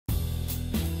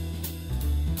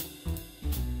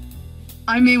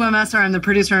I'm Miwa Messer. I'm the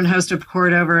producer and host of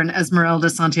Poured Over and Esmeralda,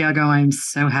 Santiago. I'm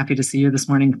so happy to see you this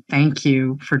morning. Thank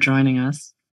you for joining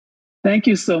us. Thank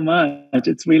you so much.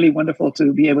 It's really wonderful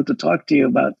to be able to talk to you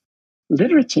about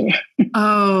literature.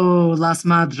 Oh, Las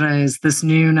Madres, this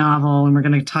new novel. And we're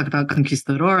going to talk about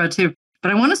Conquistadora too.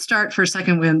 But I want to start for a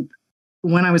second with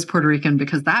When I Was Puerto Rican,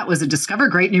 because that was a Discover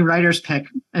Great New Writers pick.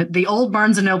 The old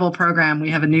Barnes & Noble program,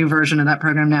 we have a new version of that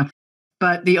program now.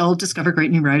 But the old Discover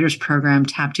Great New Writers program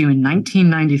tapped you in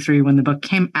 1993 when the book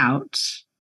came out.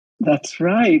 That's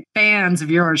right. Fans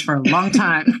of yours for a long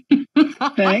time.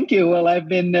 Thank you. Well, I've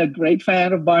been a great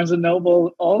fan of Barnes &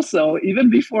 Noble also.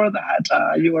 Even before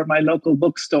that, you were my local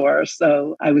bookstore.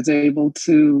 So I was able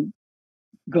to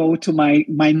go to my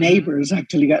neighbors,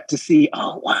 actually got to see,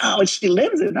 oh, wow, she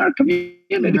lives in our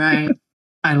community. Right.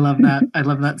 I love that. I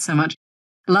love that so much.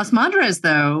 Las Madres,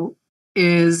 though,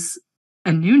 is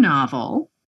a new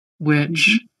novel,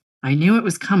 which I knew it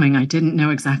was coming. I didn't know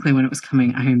exactly when it was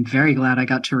coming. I am very glad I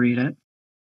got to read it.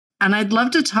 And I'd love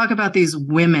to talk about these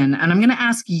women. And I'm going to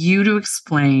ask you to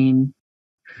explain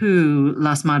who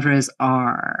Las Madres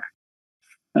are.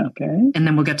 Okay. And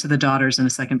then we'll get to the daughters in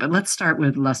a second. But let's start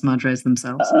with Las Madres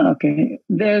themselves. Okay.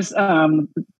 There's two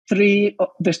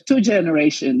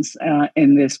generations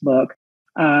in this book.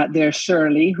 There's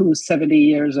Shirley, who's 70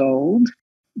 years old,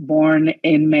 born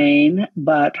in Maine,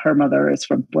 but her mother is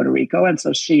from Puerto Rico. And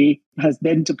so she has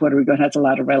been to Puerto Rico and has a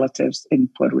lot of relatives in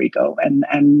Puerto Rico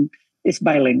and is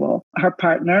bilingual. Her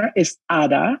partner is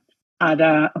Ada,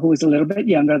 who is a little bit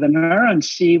younger than her. And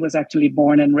she was actually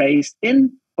born and raised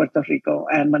in Puerto Rico.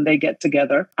 And when they get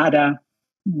together, Ada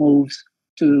moves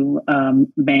to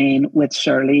Maine with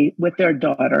Shirley, with their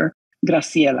daughter,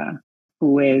 Graciela,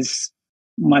 who is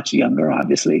much younger,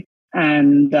 obviously.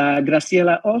 And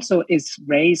Graciela also is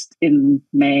raised in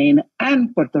Maine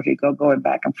and Puerto Rico, going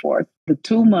back and forth. The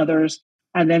two mothers.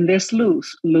 And then there's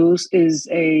Luz. Luz is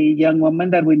a young woman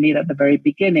that we meet at the very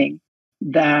beginning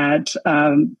that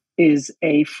is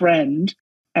a friend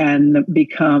and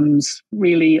becomes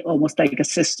really almost like a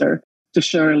sister to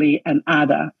Shirley and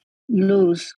Ada.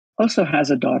 Luz also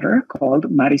has a daughter called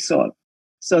Marisol.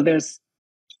 So there's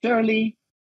Shirley,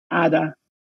 Ada,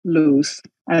 Luz,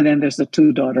 and then there's the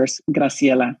two daughters,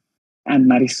 Graciela and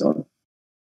Marisol.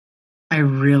 I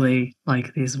really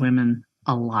like these women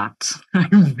a lot. I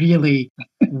really,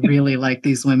 really like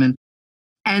these women.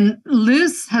 And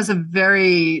Luz has a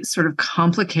very sort of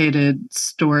complicated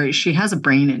story. She has a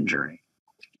brain injury.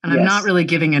 And I'm not really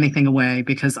giving anything away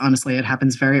because honestly, it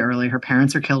happens very early. Her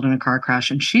parents are killed in a car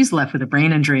crash and she's left with a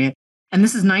brain injury. And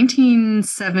this is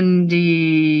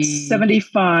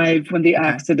 1975 when the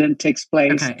accident takes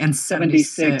place. Okay. And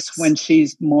 76 when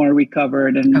she's more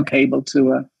recovered and able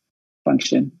to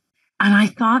function. And I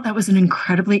thought that was an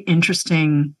incredibly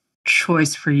interesting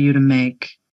choice for you to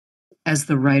make as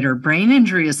the writer. Brain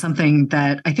injury is something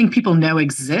that I think people know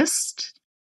exists,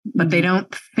 but they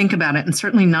don't think about it. And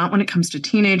certainly not when it comes to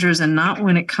teenagers and not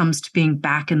when it comes to being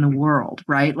back in the world,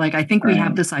 right? Like, I think we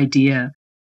have this idea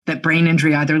that brain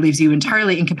injury either leaves you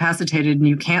entirely incapacitated and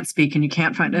you can't speak and you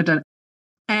can't find it.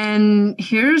 And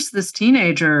here's this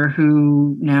teenager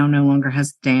who now no longer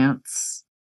has dance.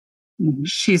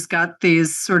 She's got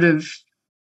these sort of,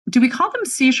 do we call them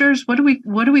seizures? What do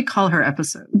we call her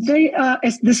episodes?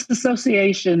 It's this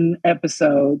dissociation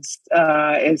episodes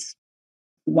is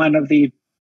one of the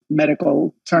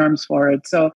medical terms for it.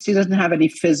 So she doesn't have any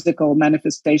physical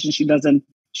manifestation. She doesn't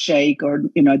shake or,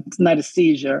 it's not a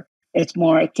seizure. It's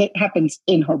more, it happens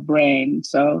in her brain.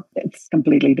 So it's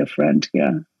completely different.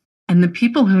 Yeah. And the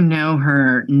people who know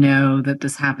her know that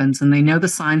this happens and they know the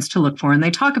signs to look for. And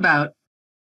they talk about,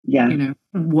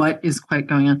 what is quite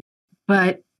going on.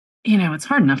 But, it's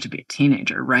hard enough to be a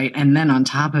teenager, right? And then on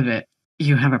top of it,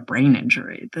 you have a brain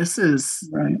injury. This is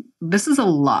a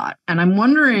lot. And I'm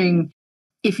wondering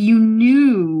if you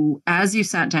knew as you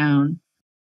sat down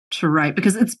to write,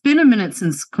 because it's been a minute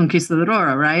since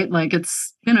Conquistadora, right? Like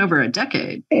it's been over a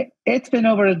decade. It's been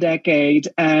over a decade.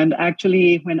 And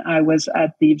actually, when I was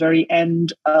at the very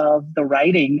end of the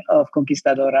writing of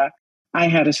Conquistadora, I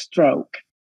had a stroke.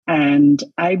 And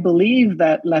I believe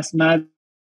that Las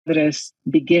Madres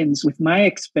begins with my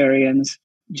experience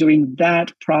during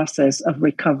that process of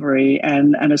recovery,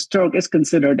 and a stroke is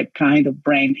considered a kind of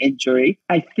brain injury.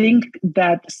 I think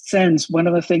that sense, one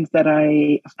of the things that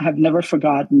I have never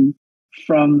forgotten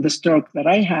from the stroke that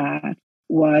I had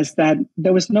was that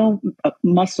there was no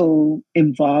muscle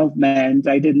involvement.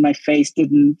 My face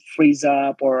didn't freeze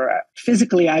up, or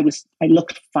physically I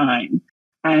looked fine.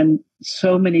 And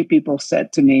so many people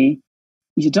said to me,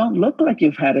 "You don't look like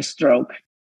you've had a stroke."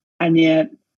 And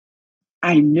yet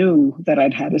I knew that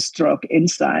I'd had a stroke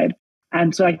inside.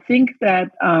 And so I think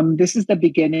that this is the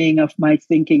beginning of my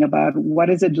thinking about what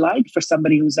is it like for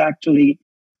somebody who's actually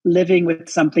living with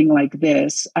something like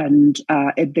this, and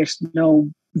there's no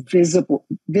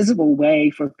visible way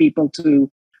for people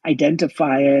to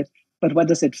identify it. But what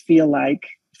does it feel like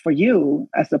for you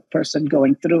as a person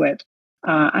going through it?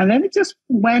 And then it just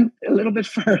went a little bit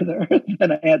further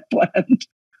than I had planned,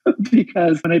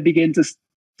 because when I begin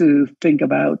to think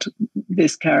about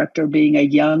this character being a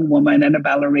young woman and a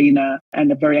ballerina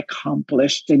and a very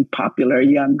accomplished and popular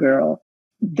young girl,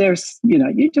 there's,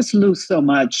 you just lose so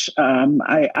much.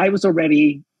 I was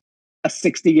already a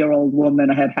 60-year-old woman.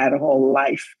 I had a whole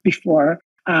life before.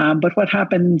 But what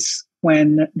happens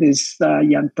when this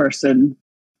young person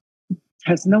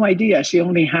has no idea? She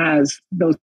only has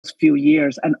those few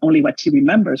years and only what she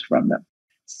remembers from them.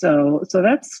 So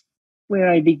that's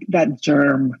where that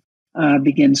germ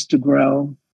begins to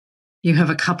grow. You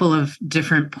have a couple of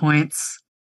different points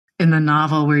in the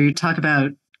novel where you talk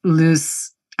about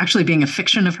Luz actually being a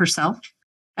fiction of herself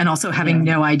and also having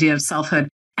no idea of selfhood.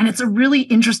 And it's a really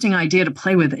interesting idea to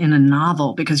play with in a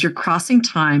novel, because you're crossing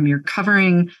time, you're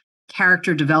covering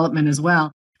character development as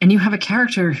well. And you have a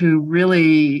character who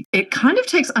really, it kind of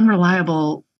takes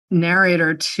unreliable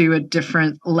narrator to a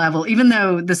different level, even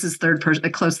though this is a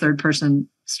close third person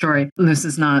story. Luz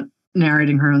is not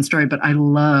narrating her own story, but I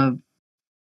love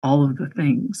all of the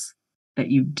things that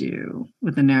you do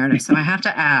with the narrative. So I have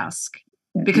to ask,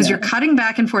 because you're cutting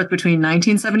back and forth between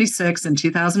 1976 and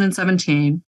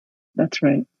 2017. That's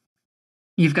right.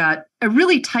 You've got a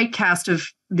really tight cast of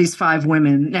these 5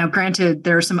 women. Now, granted,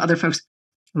 there are some other folks.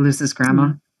 Luz's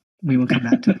grandma. We will come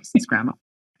back to Luz's grandma.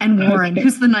 And Warren,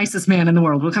 who's the nicest man in the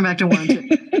world. We'll come back to Warren too.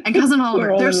 And Cousin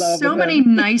Oliver. There's so many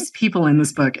nice people in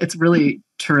this book. It's really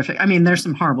terrific. I mean, there's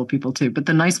some horrible people too, but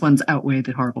the nice ones outweigh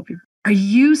the horrible people. Are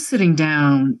you sitting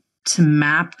down to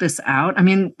map this out? I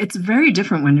mean, it's very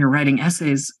different when you're writing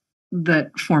essays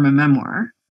that form a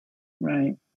memoir.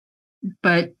 Right.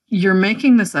 But you're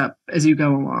making this up as you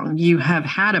go along. You have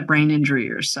had a brain injury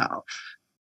yourself,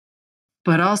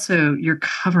 but also you're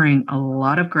covering a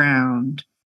lot of ground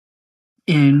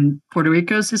in Puerto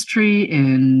Rico's history,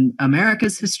 in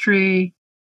America's history,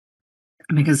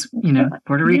 because,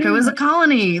 Puerto Rico is a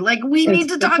colony. Like, we need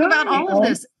to talk about all of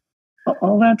this.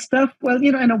 All that stuff. Well,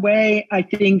 in a way, I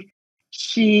think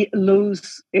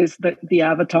Luz is the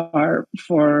avatar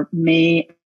for me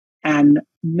and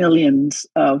millions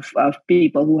of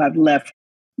people who have left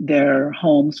their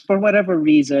homes for whatever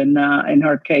reason. In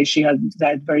her case, she has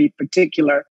that very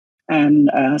particular and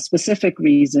specific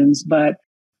reasons. But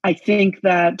I think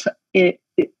that a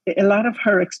lot of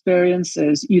her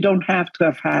experiences, you don't have to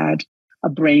have had a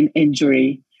brain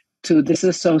injury to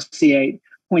disassociate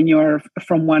when you're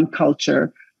from one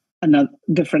culture, another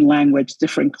different language,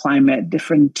 different climate,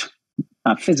 different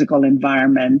physical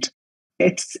environment.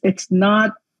 It's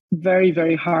not very,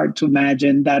 very hard to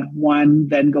imagine that one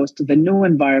then goes to the new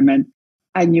environment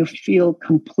and you feel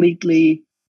completely,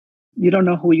 you don't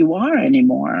know who you are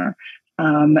anymore.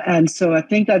 And so I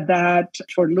think that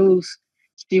for Luz,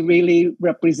 she really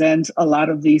represents a lot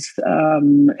of these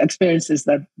experiences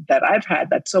that I've had,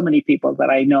 that so many people that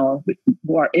I know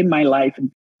who are in my life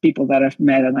and people that I've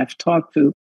met and I've talked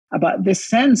to, about this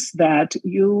sense that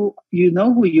you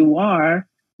know who you are,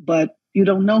 but you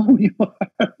don't know who you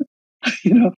are.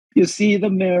 You see the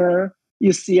mirror,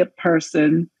 you see a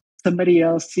person, somebody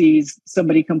else sees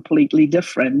somebody completely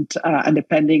different. And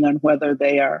depending on whether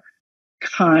they are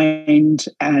kind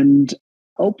and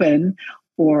open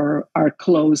or are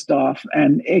closed off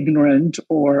and ignorant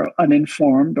or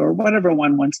uninformed or whatever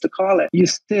one wants to call it, you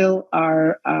still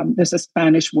are, there's a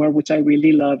Spanish word which I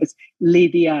really love, it's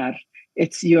lidiar.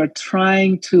 It's you're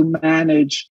trying to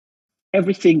manage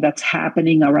everything that's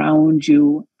happening around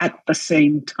you at the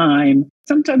same time.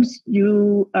 Sometimes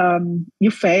you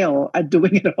fail at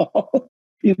doing it all.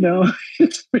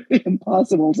 It's really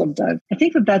impossible sometimes. I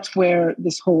think that's where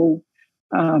this whole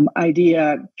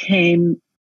idea came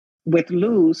with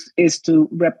Luz, is to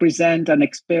represent an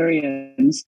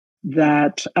experience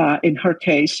that, in her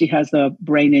case, she has a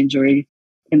brain injury.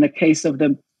 In the case of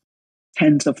the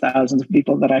tens of thousands of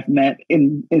people that I've met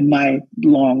in my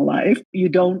long life, you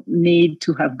don't need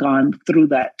to have gone through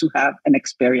that to have an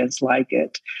experience like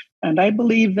it. And I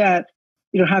believe that,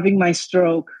 having my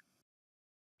stroke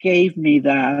gave me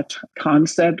that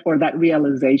concept or that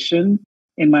realization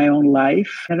in my own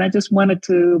life. And I just wanted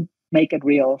to make it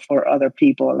real for other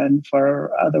people and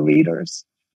for other readers.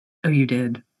 Oh, you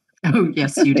did. Oh,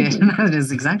 yes, you did. That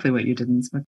is exactly what you did in this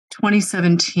book.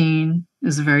 2017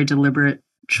 is a very deliberate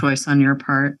choice on your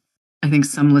part. I think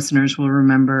some listeners will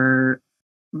remember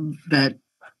that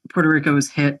Puerto Rico was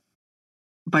hit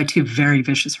by two very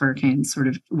vicious hurricanes, sort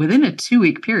of within a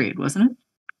 2-week period, wasn't it?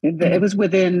 It was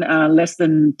within less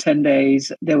than 10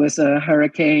 days. There was a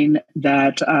hurricane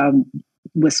that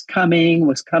was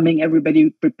coming. Everybody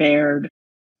prepared.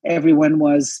 Everyone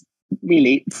was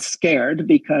really scared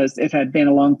because it had been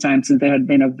a long time since there had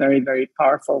been a very, very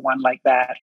powerful one like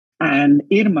that. And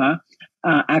Irma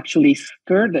actually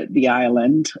skirted the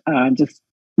island, just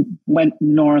went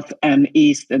north and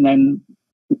east, and then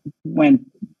went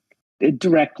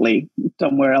directly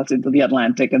somewhere else into the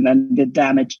Atlantic, and then did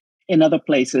damage in other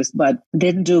places, but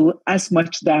didn't do as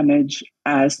much damage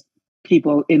as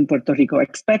people in Puerto Rico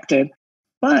expected.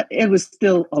 But it was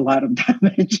still a lot of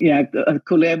damage. Yeah,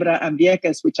 Culebra and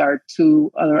Vieques, which are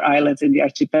two other islands in the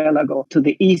archipelago to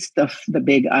the east of the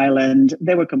big island,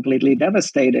 they were completely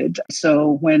devastated.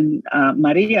 So when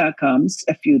Maria comes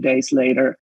a few days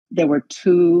later, there were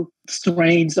two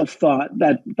strains of thought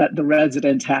that the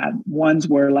residents had. Ones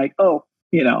were like, oh,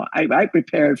 I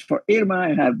prepared for Irma.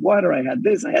 I had water. I had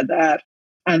this. I had that.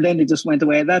 And then it just went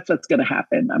away. That's what's going to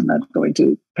happen. I'm not going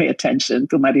to pay attention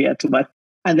to Maria too much.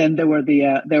 And then there were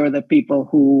the people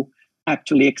who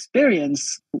actually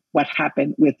experienced what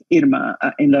happened with Irma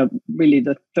in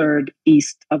the third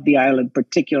east of the island,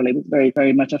 particularly, was very,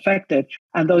 very much affected.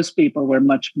 And those people were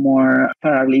much more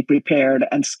thoroughly prepared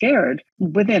and scared.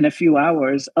 Within a few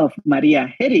hours of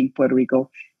Maria hitting Puerto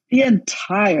Rico, the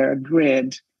entire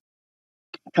grid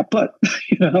kaput,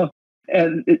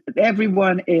 and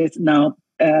everyone is now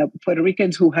Puerto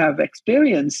Ricans who have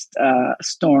experienced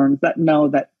storms that know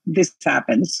that this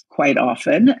happens quite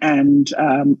often. And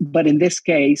but in this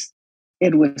case,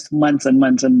 it was months and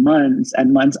months and months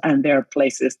and months, and there are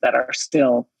places that are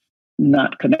still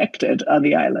not connected on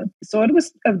the island. So it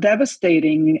was a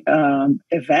devastating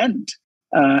event.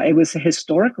 It was a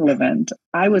historical event.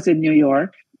 I was in New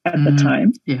York at the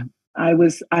time. Yeah.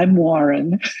 I'm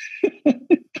Warren.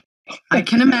 I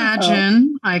can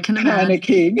imagine.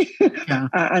 Panicking. Yeah.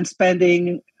 And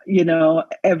spending,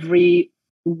 every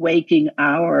waking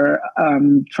hour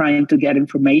trying to get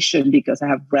information because I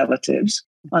have relatives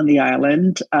on the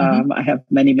island. I have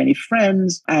many, many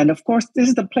friends. And of course, this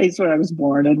is the place where I was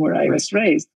born and where I was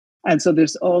raised. And so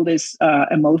there's all this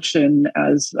emotion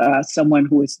as someone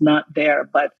who is not there,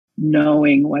 but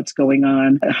knowing what's going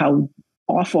on, how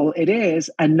awful it is,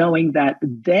 and knowing that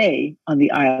they on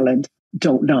the island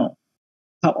don't know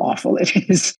how awful it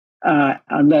is,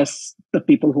 unless the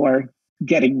people who are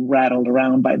getting rattled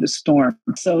around by the storm.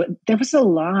 So there was a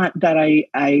lot that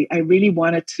I really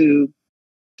wanted to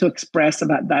express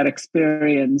about that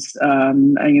experience.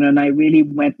 And I really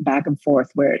went back and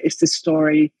forth. Where is the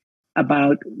story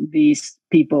about these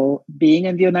people being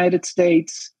in the United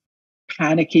States,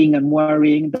 panicking and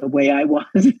worrying the way I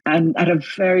was? And at a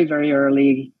very, very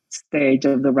early stage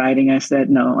of the writing, I said,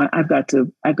 no, I've got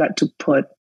to put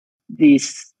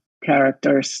these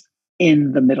characters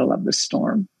in the middle of the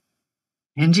storm.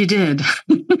 And you did.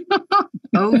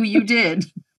 Oh, you did.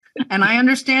 And I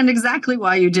understand exactly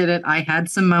why you did it. I had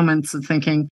some moments of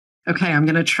thinking, okay, I'm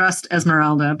going to trust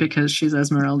Esmeralda because she's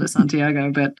Esmeralda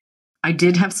Santiago. But I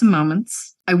did have some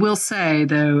moments. I will say,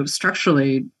 though,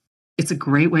 structurally, it's a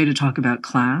great way to talk about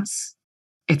class.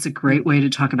 It's a great way to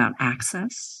talk about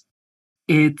access.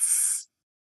 It's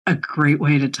a great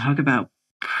way to talk about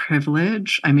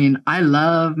privilege. I mean, I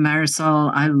love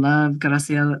Marisol. I love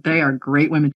Graciela. They are great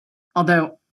women.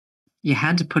 Although you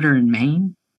had to put her in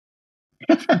Maine.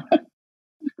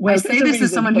 Well, I say this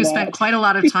as someone who spent quite a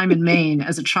lot of time in Maine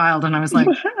as a child. And I was like,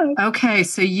 okay,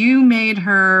 so you made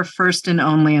her first and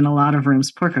only in a lot of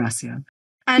rooms. Poor Gracia.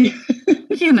 And,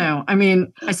 I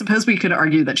mean, I suppose we could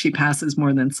argue that she passes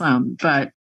more than some,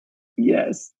 but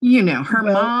yes, her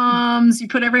moms, you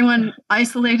put everyone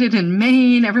isolated in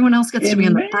Maine. Everyone else gets to be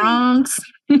in the Bronx.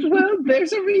 Well,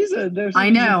 there's a reason. I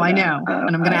know. And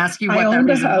I'm going to ask you what that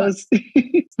reason was.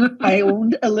 I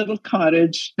owned a little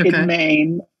cottage in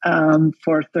Maine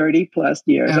for 30 plus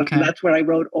years. Okay. And that's where I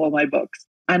wrote all my books.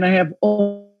 And I have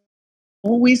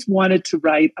always wanted to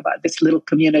write about this little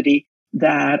community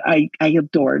that I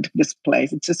adored. This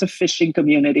place. It's just a fishing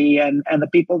community. And the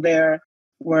people there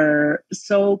were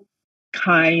so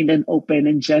kind and open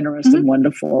and generous and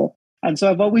wonderful. And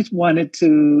so I've always wanted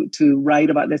to write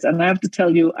about this. And I have to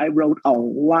tell you, I wrote a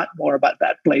lot more about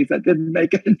that place that didn't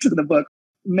make it into the book,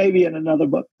 maybe in another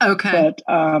book. Okay.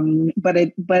 But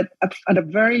at a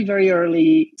very, very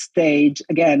early stage,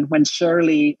 again, when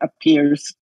Shirley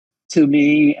appears to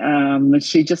me,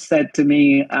 she just said to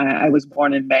me, I was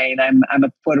born in Maine. I'm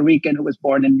a Puerto Rican who was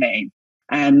born in Maine.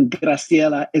 And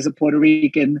Graciela is a Puerto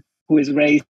Rican who is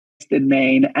raised in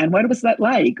Maine. And what was that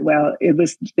like? Well, it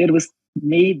was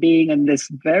me being in this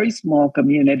very small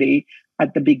community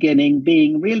at the beginning,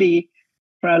 being really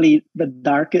probably the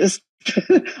darkest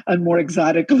and more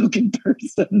exotic looking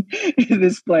person in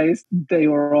this place. They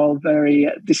were all very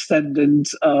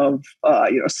descendants of,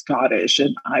 Scottish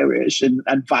and Irish and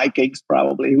Vikings,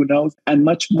 probably, who knows, and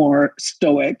much more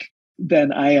stoic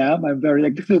than I am. I'm very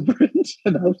exuberant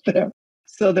and out there.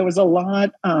 So there was a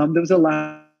lot.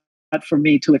 For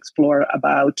me to explore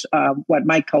about what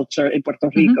my culture in Puerto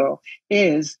Rico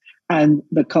is, and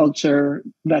the culture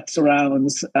that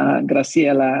surrounds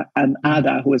Graciela and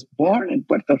Ada, who was born in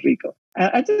Puerto Rico.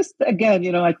 I just,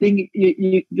 again, I think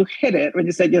you hit it when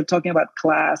you said you're talking about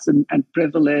class and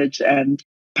privilege and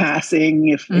passing,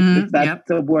 if that's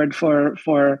the word for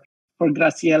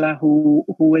Graciela,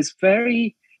 who is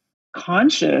very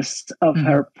conscious of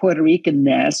her Puerto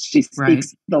Rican-ness. She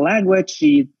speaks the language.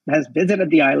 She has visited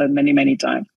the island many, many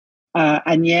times.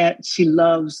 And yet she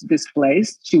loves this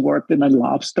place. She worked in a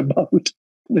lobster boat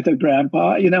with her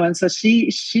grandpa, and so she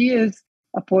is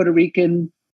a Puerto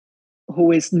Rican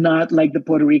who is not like the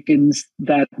Puerto Ricans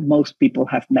that most people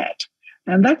have met.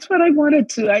 And that's what I wanted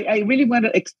to, I really want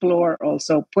to explore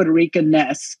also Puerto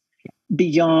Rican-ness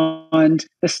beyond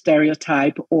the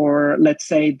stereotype, or let's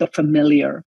say the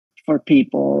familiar for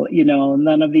people.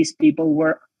 None of these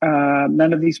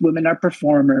women are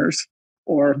performers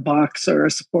or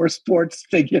boxers or sports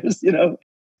figures.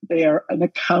 They are an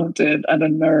accountant and a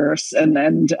nurse and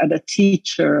a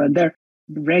teacher, and they're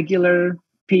regular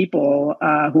people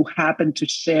who happen to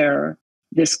share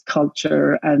this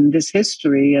culture and this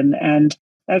history. And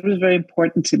that was very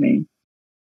important to me.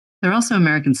 They're also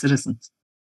American citizens.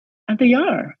 And they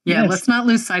are. Yeah, yes. Let's not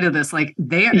lose sight of this. Like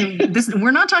they are,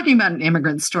 we're not talking about an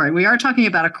immigrant story. We are talking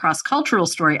about a cross-cultural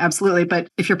story, absolutely. But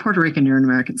if you're Puerto Rican, you're an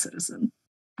American citizen.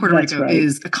 Puerto Rico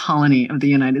is a colony of the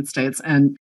United States.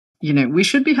 And, we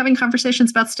should be having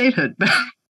conversations about statehood. But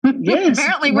yes.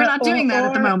 apparently we're not doing that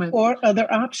at the moment. Or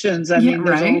other options. I mean,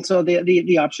 there's also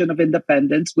the option of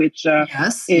independence, which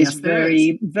is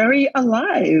very, very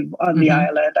alive on the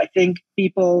island. I think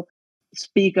people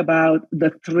speak about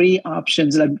the three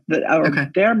options. There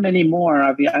are many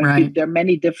more. There are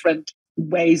many different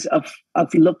ways of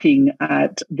looking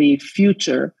at the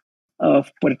future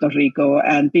of Puerto Rico,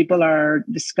 and people are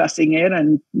discussing it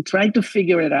and trying to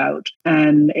figure it out.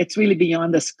 And it's really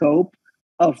beyond the scope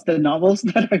of the novels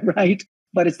that I write,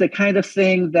 but it's the kind of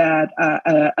thing that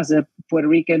as a Puerto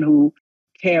Rican who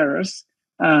cares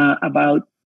about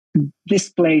this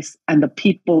place and the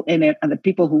people in it and the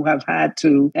people who have had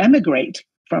to emigrate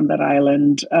from that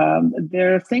island,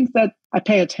 there are things that I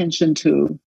pay attention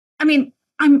to. I mean,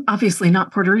 I'm obviously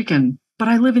not Puerto Rican, but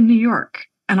I live in New York,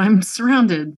 and I'm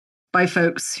surrounded by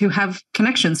folks who have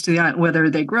connections to the island, whether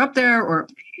they grew up there or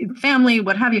family,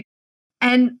 what have you.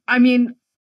 And I mean,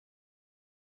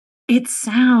 it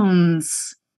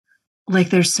sounds like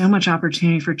there's so much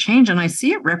opportunity for change, and I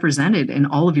see it represented in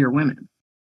all of your women,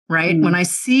 right? When I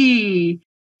see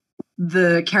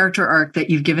the character arc that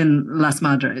you've given Las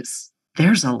Madres,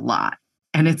 there's a lot,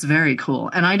 and it's very cool.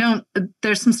 And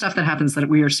there's some stuff that happens that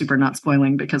we are super not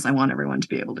spoiling because I want everyone to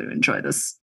be able to enjoy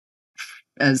this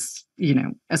as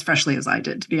freshly as I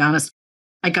did, to be honest.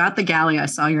 I got the galley, I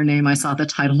saw your name, I saw the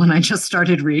title, and I just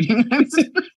started reading.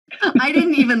 I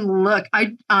didn't even look.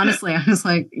 I was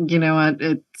like, you know what?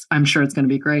 I'm sure it's going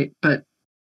to be great. But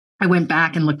I went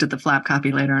back and looked at the flap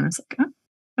copy later, and I was like, oh,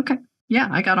 okay, yeah,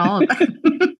 I got all of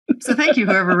that. So thank you,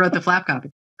 whoever wrote the flap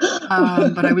copy.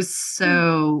 But I was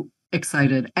so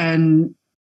excited. And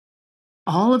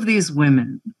all of these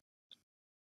women,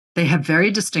 they have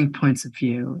very distinct points of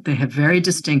view. They have very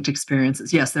distinct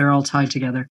experiences. Yes, they're all tied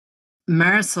together.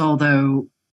 Marisol, though,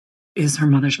 is her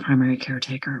mother's primary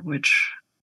caretaker, which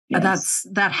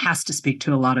that has to speak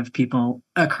to a lot of people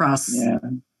across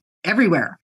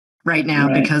everywhere right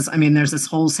now, because I mean, there's this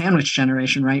whole sandwich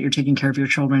generation, right? You're taking care of your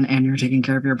children and you're taking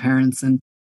care of your parents, and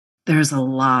there's a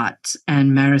lot.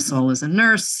 And Marisol is a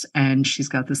nurse, and she's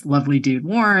got this lovely dude,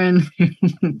 Warren. Thank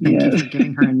you for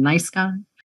giving her a nice guy.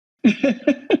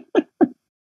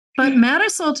 But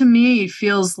Marisol, to me,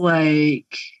 feels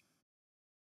like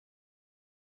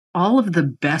all of the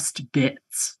best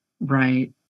bits,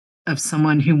 right, of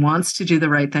someone who wants to do the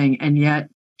right thing, and yet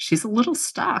she's a little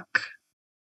stuck.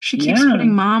 She keeps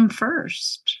putting mom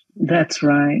first. That's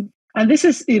right. And this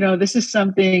is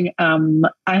something,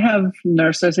 I have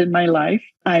nurses in my life.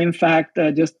 I, in fact,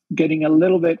 just getting a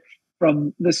little bit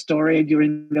from the story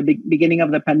during the beginning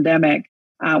of the pandemic,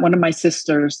 one of my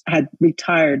sisters had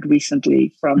retired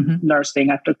recently from nursing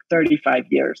after 35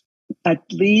 years. At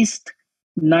least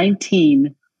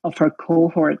 19 of her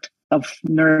cohort of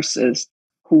nurses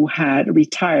who had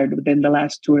retired within the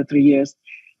last 2 or 3 years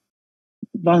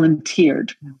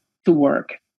volunteered to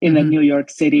work in the New York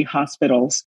City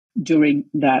hospitals during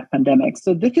that pandemic.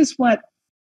 So this is what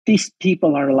these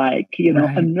people are like,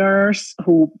 Right. a nurse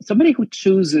somebody who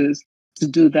chooses to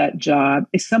do that job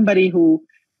is somebody who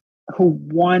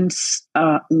wants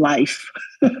life,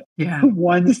 Yeah. who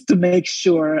wants to make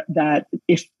sure that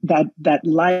if that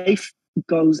life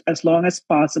goes as long as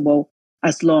possible,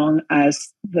 as long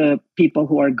as the people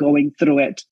who are going through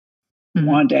it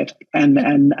want it and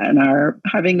are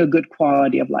having a good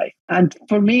quality of life. And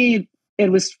for me, it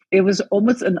was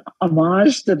almost an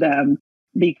homage to them,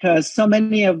 because so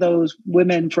many of those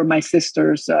women from my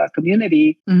sister's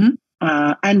community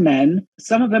and men,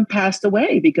 some of them passed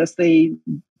away because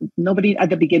nobody at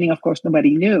the beginning, of course,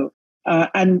 nobody knew.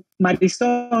 And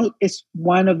Marisol is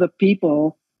one of the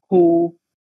people who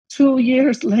 2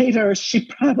 years later, she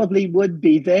probably would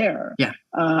be there. Yeah.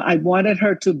 I wanted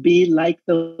her to be like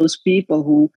those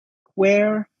people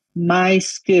where my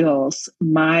skills,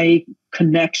 my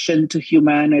connection to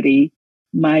humanity,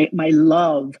 my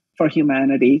love for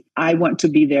humanity, I want to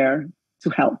be there to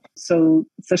help. So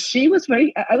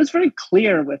I was very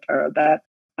clear with her that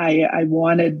I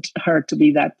wanted her to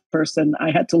be that person.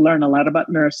 I had to learn a lot about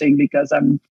nursing because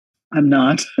I'm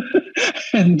not.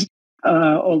 And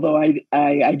although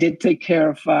I did take care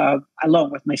of,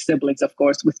 along with my siblings, of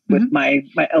course, with my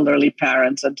elderly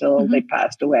parents until they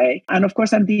passed away. And of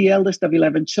course, I'm the eldest of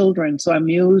 11 children. So I'm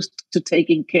used to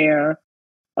taking care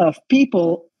of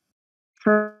people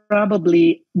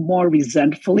probably more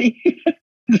resentfully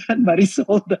than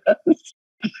Marisol does.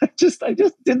 I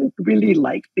just didn't really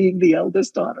like being the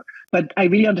eldest daughter. But I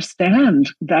really understand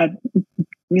that,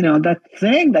 that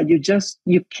thing that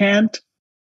you can't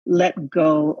let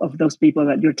go of those people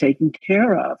that you're taking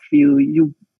care of.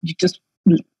 You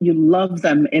love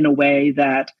them in a way,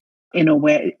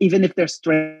 even if they're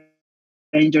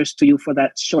strangers to you for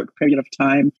that short period of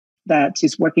time that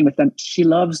she's working with them, she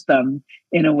loves them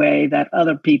in a way that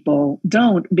other people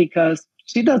don't, because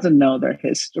she doesn't know their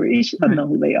history. She doesn't know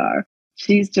who they are.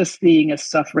 She's just seeing a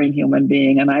suffering human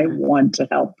being, and I want to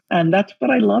help. And that's what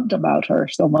I loved about her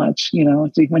so much.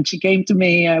 When she came to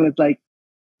me, I was like,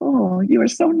 oh, you are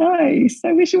so nice.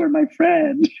 I wish you were my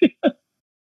friend.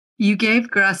 You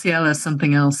gave Graciela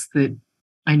something else that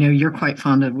I know you're quite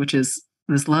fond of, which is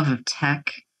this love of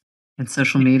tech and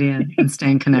social media and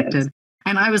staying connected. Yes.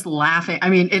 And I was laughing. I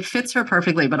mean, it fits her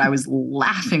perfectly, but I was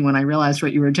laughing when I realized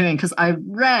what you were doing, because I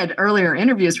read earlier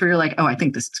interviews where you're like, oh, I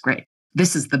think this is great.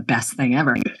 This is the best thing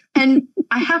ever. And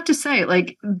I have to say,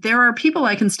 there are people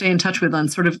I can stay in touch with on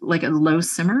sort of like a low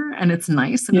simmer, and it's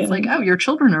nice. And it's like, oh, your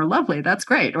children are lovely. That's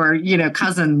great. Or,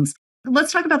 cousins.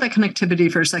 Let's talk about that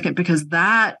connectivity for a second, because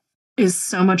that is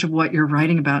so much of what you're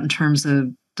writing about in terms of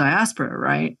diaspora,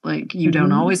 right? Like, you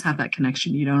don't always have that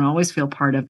connection. You don't always feel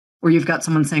part of, or you've got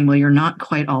someone saying, well, you're not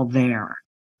quite all there,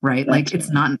 right? That's it's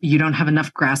not, you don't have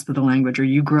enough grasp of the language, or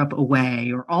you grew up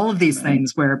away, or all of these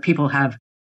things where people have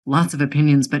lots of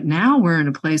opinions. But now we're in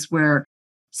a place where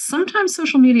sometimes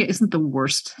social media isn't the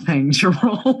worst thing to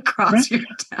roll across your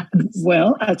desk.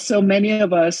 Well, so many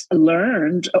of us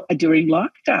learned during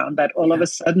lockdown that all of a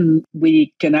sudden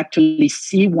we can actually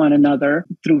see one another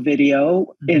through video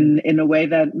in a way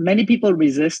that many people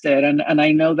resisted. And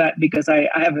I know that because I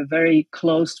have a very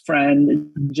close friend,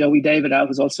 Joey David,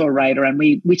 who's also a writer, and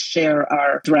we share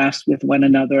our drafts with one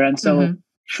another. And so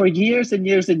for years and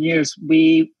years and years,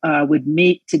 we would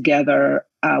meet together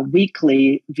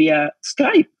weekly via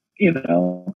Skype,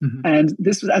 and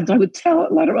this was, and I would tell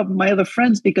a lot of my other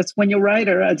friends, because when you're a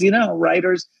writer, as you know,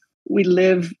 writers, we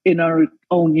live in our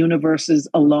own universes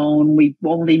alone. We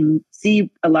only see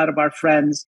a lot of our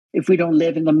friends if we don't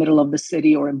live in the middle of the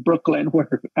city or in Brooklyn,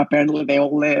 where apparently they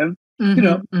all live.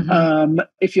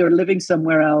 If you're living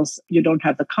somewhere else, you don't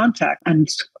have the contact. And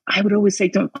I would always say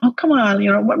to them, oh, come on,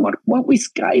 what we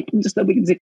Skype and just that we can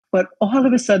see. But all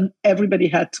of a sudden, everybody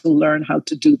had to learn how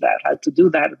to do that, how to do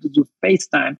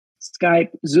FaceTime, Skype,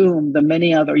 Zoom, the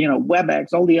many other, WebEx,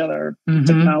 all the other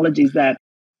technologies that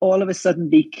all of a sudden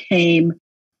became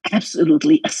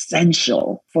absolutely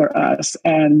essential for us.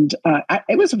 And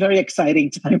it was a very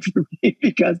exciting time for me,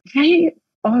 because I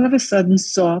all of a sudden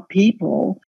saw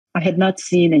people I had not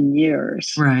seen in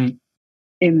years. Right.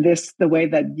 In the way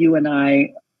that you and I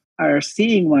are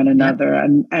seeing one another,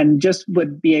 and just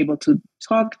would be able to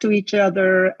talk to each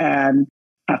other and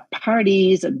have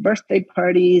parties and birthday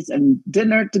parties and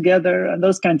dinner together and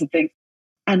those kinds of things.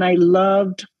 And I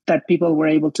loved that people were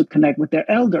able to connect with their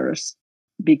elders,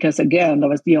 because again, that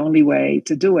was the only way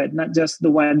to do it. Not just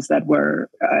the ones that were,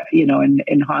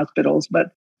 in hospitals, but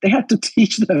they had to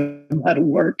teach them how to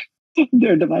work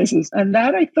their devices. And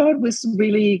that I thought was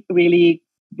really, really,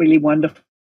 really wonderful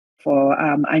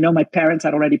I know my parents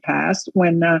had already passed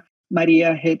when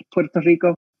Maria hit Puerto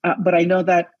Rico, but I know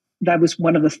that that was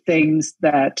one of the things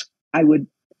that I would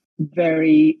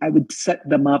set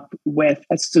them up with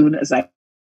as soon as I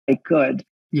could,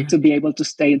 to be able to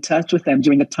stay in touch with them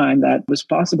during the time that was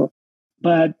possible.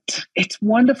 But it's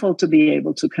wonderful to be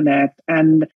able to connect.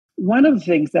 And one of the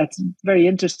things that's very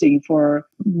interesting for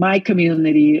my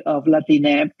community of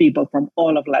Latina people from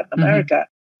all of Latin America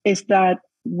is that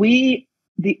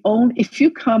if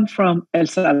you come from El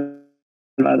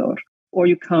Salvador, or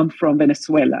you come from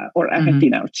Venezuela or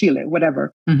Argentina or Chile,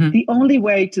 whatever, the only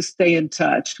way to stay in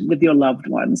touch with your loved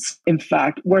ones, in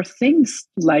fact, were things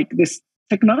like this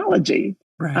technology.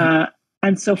 Right.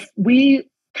 And so we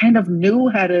kind of knew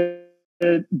how to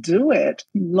do it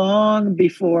long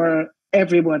before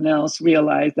everyone else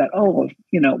realized that,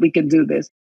 we can do this.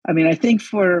 I mean, I think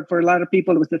for a lot of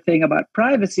people, it was the thing about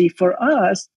privacy. For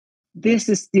us, this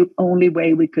is the only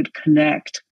way we could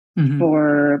connect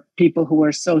for people who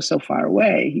are so far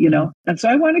away, And so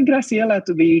I wanted Graciela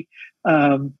to be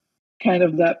kind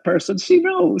of that person. She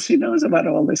knows about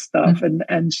all this stuff,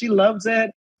 and she loves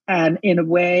it. And in a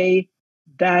way,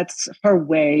 that's her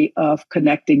way of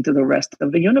connecting to the rest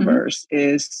of the universe,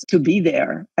 is to be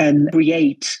there and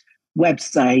create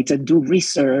websites and do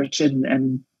research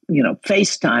and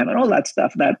FaceTime and all that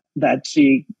stuff that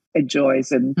she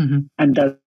enjoys and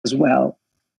does as well.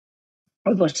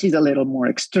 Although she's a little more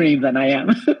extreme than I am.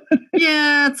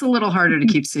 Yeah, it's a little harder to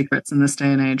keep secrets in this day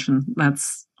and age. And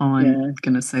that's all I'm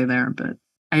going to say there. But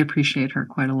I appreciate her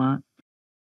quite a lot.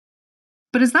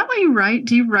 But is that why you write?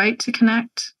 Do you write to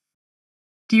connect?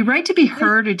 Do you write to be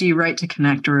heard, or do you write to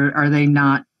connect, or are they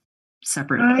not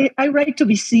separate? I write to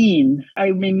be seen. I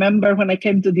remember when I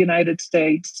came to the United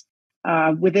States,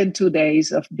 within 2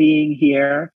 days of being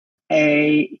here,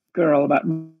 a girl about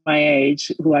my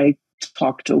age who I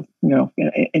talked to,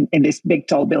 in this big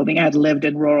tall building. I had lived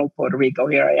in rural Puerto Rico.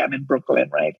 Here I am in Brooklyn,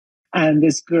 right? And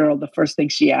this girl, the first thing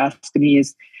she asked me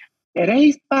is,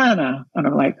 "Eres hispana?" And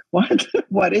I'm like, "What?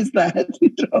 What is that?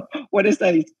 What is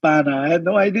that, hispana?" I had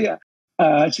no idea.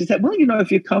 She said, "Well,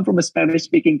 if you come from a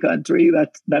Spanish-speaking country,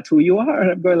 that's who you are." And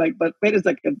I'm going like, "But wait a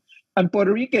second, I'm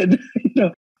Puerto Rican.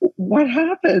 What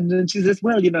happened?" And she says,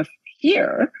 "Well,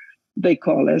 here they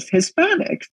call us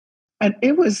Hispanics," and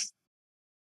it was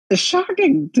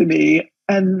shocking to me.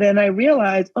 And then I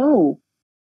realized,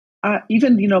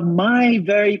 even my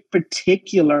very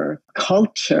particular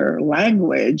culture,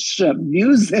 language,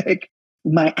 music,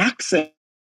 my accent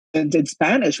in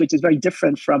Spanish, which is very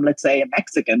different from, let's say, a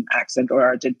Mexican accent or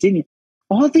Argentinian.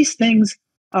 All these things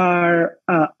are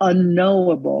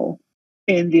unknowable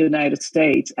in the United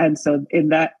States, and so in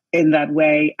that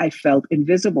way, I felt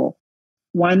invisible.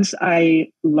 Once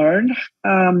I learned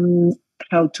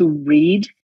how to read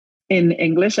in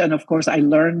English, and of course, I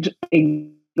learned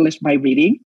English by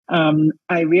reading,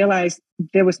 I realized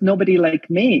there was nobody like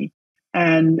me.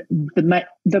 And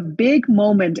the big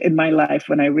moment in my life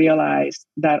when I realized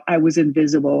that I was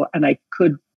invisible and I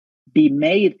could be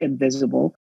made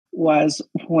invisible was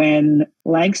when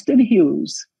Langston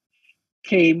Hughes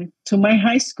came to my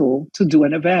high school to do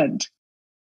an event.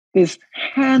 This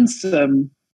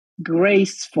handsome,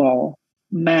 graceful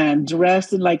man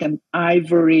dressed in like an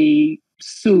ivory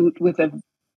suit with a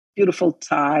beautiful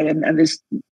tie and this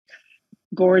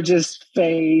gorgeous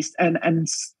face and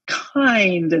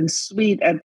kind and sweet,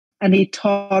 and he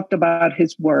talked about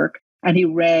his work and he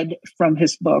read from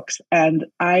his books. And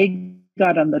I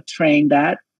got on the train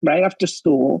that right after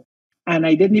school, and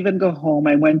I didn't even go home.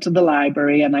 I went to the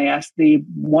library and I asked the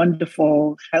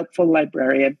wonderful, helpful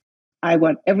librarian, "I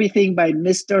want everything by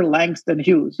Mr. Langston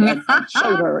Hughes." And I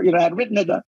showed her, I'd written it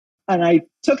up, and I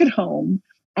took it home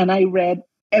and I read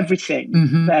everything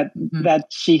that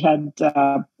she had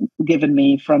given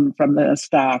me from the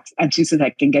stacks. And she said,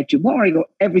 "I can get you more." I go,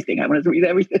 "Everything. I wanted to read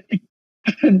everything."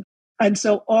 and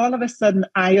so all of a sudden,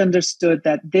 I understood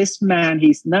that this man,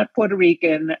 he's not Puerto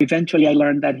Rican. Eventually, I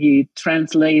learned that he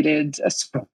translated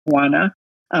Sor Juana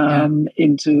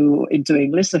into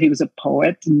English. So he was a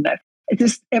poet. And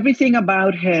everything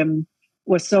about him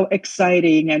was so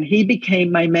exciting. And he became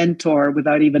my mentor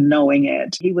without even knowing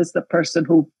it. He was the person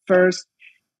who first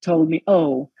told me,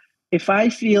 if I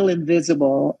feel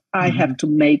invisible, I have to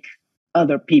make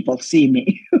other people see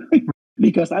me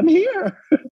because I'm here.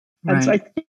 And so I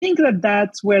think that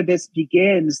that's where this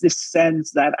begins, this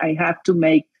sense that I have to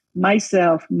make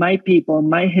myself, my people,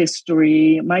 my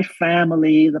history, my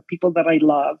family, the people that I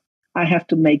love, I have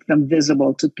to make them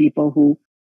visible to people who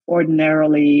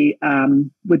ordinarily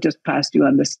would just pass you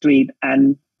on the street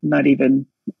and not even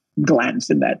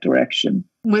glance in that direction.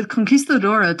 With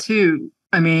Conquistadora, too,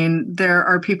 I mean, there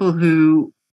are people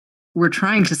who we're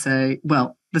trying to say,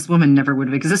 well, this woman never would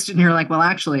have existed. And you're like, well,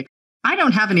 actually, I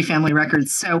don't have any family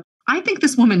records. So I think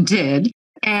this woman did.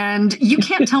 And you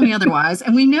can't tell me otherwise.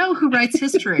 And we know who writes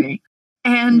history.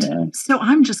 And so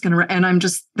I'm just going to, and I'm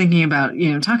just thinking about,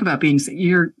 talk about being,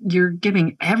 you're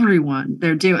giving everyone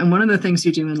their due. And one of the things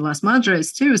you do in Las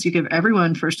Madres too, is you give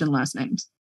everyone first and last names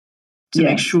to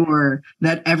make sure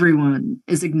that everyone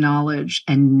is acknowledged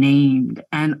and named.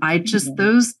 And I just,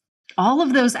 all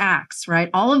of those acts, right?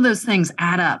 All of those things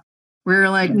add up where you're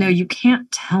like, no, you can't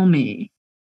tell me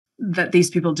that these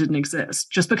people didn't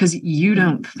exist just because you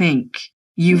don't think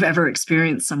you've ever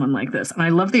experienced someone like this. And I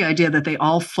love the idea that they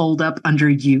all fold up under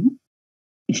you.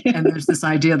 And there's this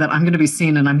idea that I'm going to be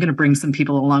seen and I'm going to bring some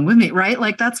people along with me, right?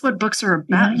 Like that's what books are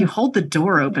about. You hold the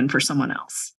door open for someone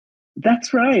else.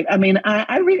 That's right. I mean,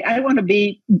 I want to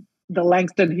be the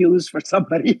Langston Hughes for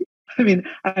somebody. I mean,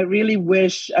 I really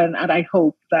wish and I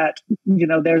hope that,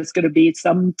 there's going to be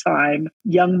some time,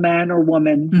 young man or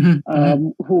woman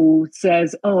who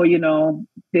says, oh,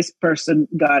 this person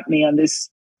got me on this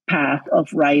path of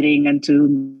writing and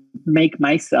to make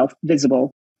myself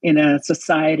visible in a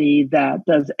society that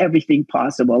does everything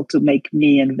possible to make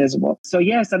me invisible. So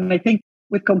yes, and I think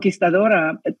with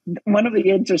Conquistadora, one of the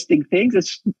interesting things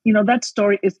is, that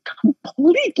story is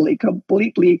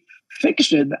completely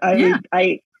fiction.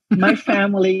 My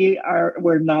family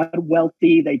were not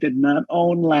wealthy. They did not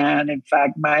own land. In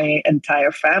fact, my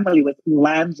entire family was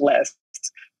landless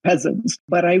peasants.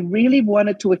 But I really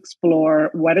wanted to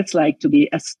explore what it's like to be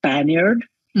a Spaniard,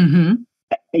 a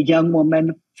young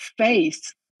woman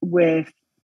faced with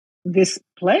this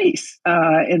place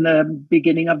in the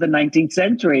beginning of the 19th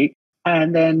century,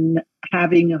 and then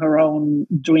having her own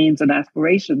dreams and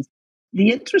aspirations. The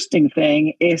interesting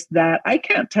thing is that I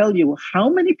can't tell you how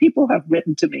many people have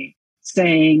written to me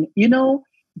saying,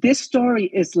 this story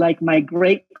is like my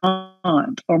great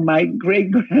aunt or my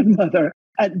great grandmother.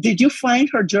 Did you find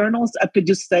her journals? Could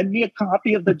you send me a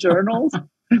copy of the journals?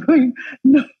 I'm going,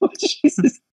 no,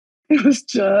 Jesus. It was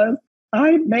just,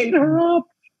 I made her up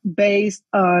based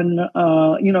on,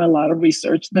 a lot of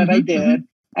research that I did.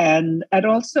 And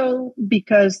also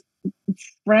because,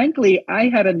 frankly, I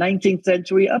had a 19th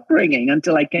century upbringing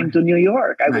until I came to New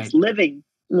York. I was living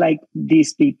like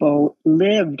these people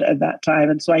lived at that time.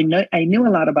 And so I knew a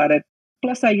lot about it.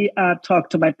 Plus, I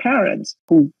talked to my parents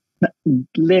who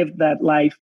lived that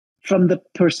life from the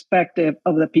perspective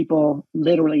of the people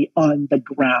literally on the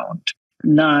ground,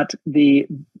 not the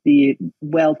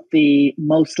wealthy,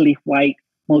 mostly white,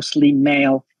 mostly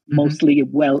male, mostly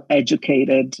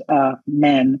well-educated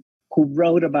men who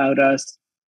wrote about us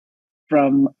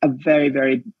from a very,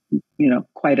 very,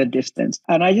 quite a distance.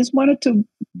 And I just wanted to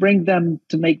bring them,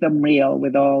 to make them real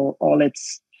with all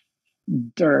its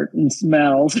dirt and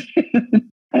smells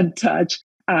and touch,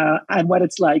 and what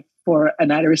it's like for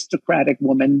an aristocratic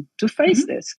woman to face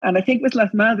this. And I think with Las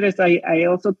Madres, I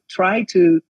also try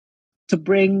to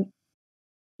bring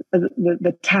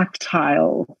the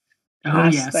tactile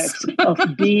aspect of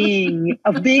being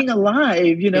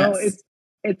alive.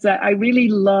 I really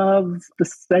love the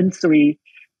sensory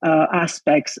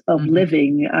aspects of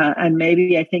living, and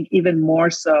maybe I think even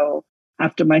more so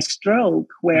after my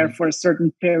stroke, where for a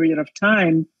certain period of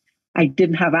time I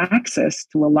didn't have access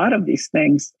to a lot of these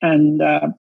things, and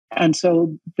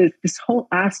so this whole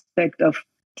aspect of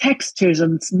textures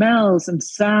and smells and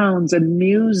sounds and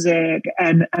music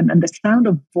and the sound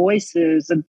of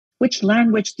voices and which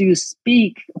language do you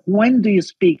speak? When do you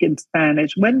speak in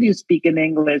Spanish? When do you speak in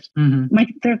English?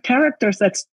 There are characters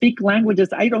that speak languages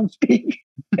I don't speak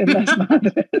in Las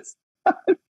Madres.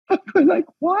 I'm like,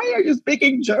 why are you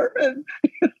speaking German?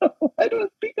 I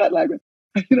don't speak that language.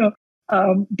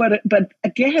 But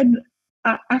again,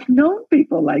 I've known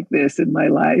people like this in my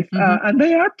life, and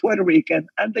they are Puerto Rican,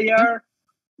 and they are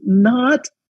not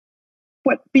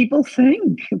what people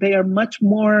think. They are much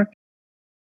more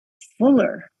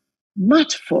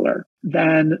much fuller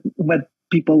than what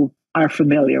people are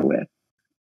familiar with.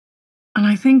 And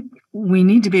I think we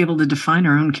need to be able to define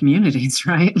our own communities,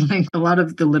 right? Like a lot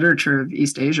of the literature of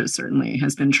East Asia certainly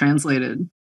has been translated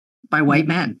by white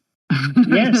men.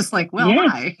 Yes. It's like,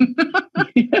 why?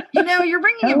 You're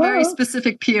bringing a very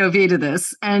specific POV to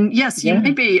this. And yes, you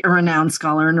might be a renowned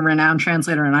scholar and a renowned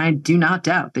translator, and I do not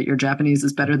doubt that your Japanese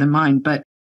is better than mine, but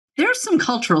there's some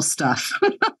cultural stuff.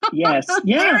 Yes.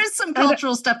 Yeah. There is some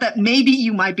cultural stuff that maybe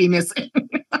you might be missing.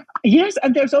 Yes.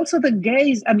 And there's also the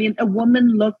gaze. I mean, a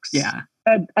woman looks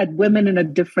at women in a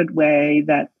different way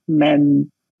that men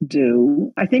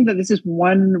do. I think that this is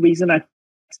one reason it's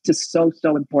just so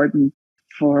important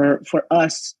for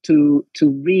us to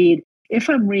read. If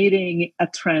I'm reading a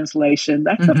translation,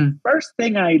 that's the first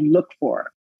thing I look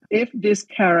for. if this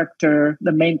character,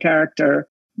 the main character,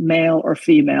 male or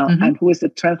female, and who is the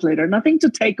translator, nothing to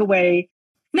take away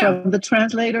from the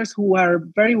translators who are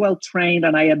very well trained,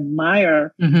 and I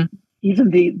admire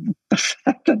even the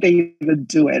fact that they even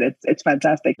do it. It's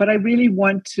fantastic. But I really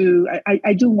want to,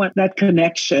 I do want that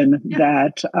connection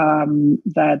that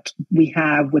that we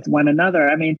have with one another.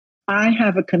 I mean, I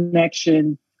have a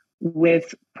connection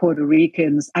with Puerto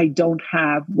Ricans I don't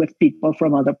have with people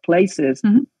from other places,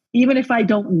 even if I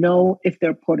don't know if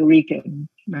they're Puerto Rican.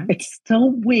 Right. It's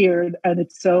so weird and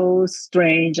it's so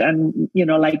strange. And, you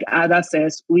know, like Ada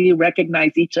says, we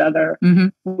recognize each other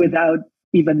without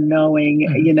even knowing,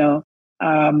 you know.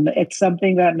 It's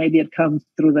something that maybe it comes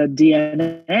through the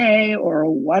DNA or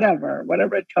whatever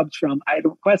it comes from. I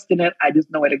don't question it. I just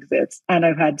know it exists. And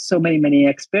I've had so many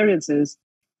experiences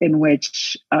in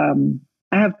which I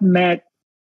have met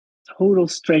total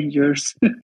strangers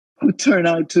who turn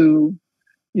out to,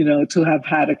 you know, to have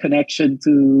had a connection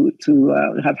to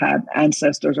have had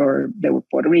ancestors, or they were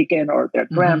Puerto Rican, or their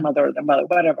grandmother or their mother,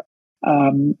 whatever.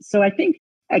 So I think,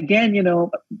 again, you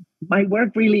know, my work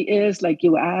really is, like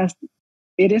you asked,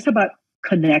 it is about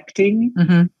connecting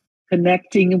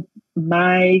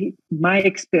my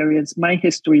experience, my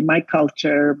history, my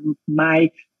culture,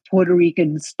 my Puerto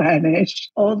Rican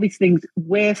Spanish, all these things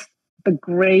with the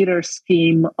greater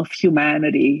scheme of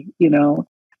humanity, you know.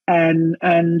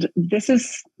 And this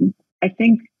is, I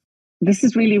think, this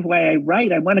is really why I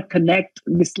write. I want to connect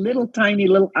this little tiny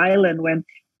little island. When,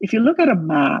 if you look at a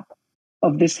map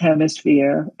of this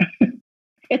hemisphere,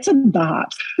 it's a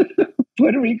dot.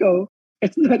 Puerto Rico,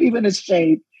 it's not even a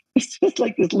shape. It's just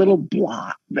like this little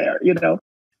blot there, you know.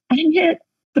 And yet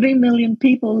 3 million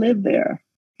people live there,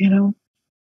 you know,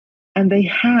 and they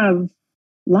have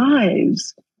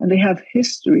lives and they have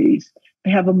histories,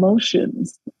 they have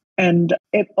emotions. And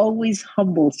it always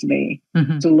humbles me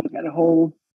to look at a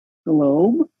whole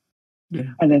globe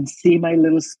and then see my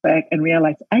little speck and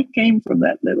realize I came from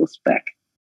that little speck.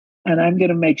 And I'm going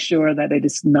to make sure that it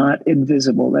is not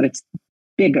invisible, that it's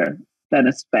bigger than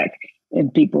a speck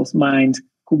in people's minds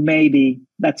who maybe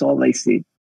that's all they see.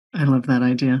 I love that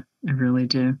idea. I really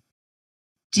do.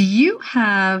 Do you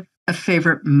have a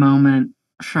favorite moment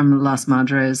from Las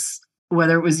Madres,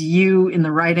 whether it was you in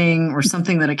the writing or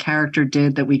something that a character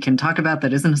did that we can talk about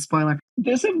that isn't a spoiler?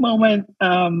 There's a moment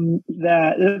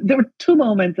that there were two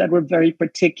moments that were very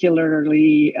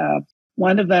particularly,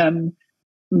 one of them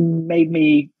made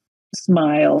me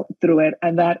smile through it.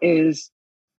 And that is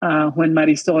when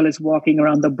Marisol is walking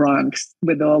around the Bronx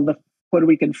with all the Puerto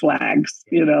Rican flags,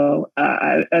 you know,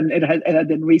 and it had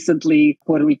been recently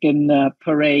Puerto Rican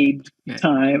parade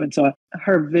time. And so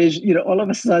her vision, you know, all of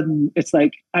a sudden it's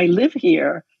like, I live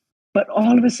here, but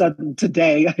all of a sudden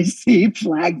today I see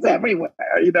flags everywhere,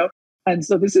 you know. And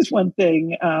so this is one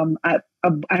thing.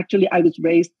 Actually, I was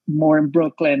raised more in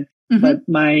Brooklyn, but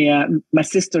my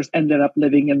sisters ended up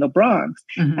living in the Bronx.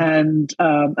 And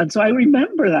so I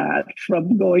remember that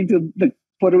from going to the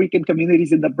Puerto Rican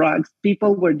communities in the Bronx.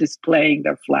 People were displaying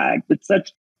their flag with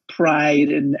such pride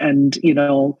and you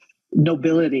know,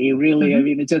 nobility, really. I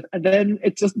mean,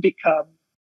 it just become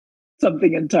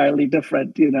something entirely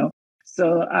different, you know.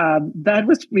 So that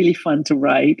was really fun to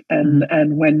write.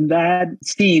 And when that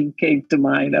scene came to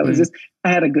mind, I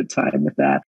had a good time with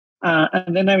that.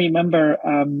 And then I remember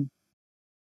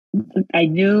I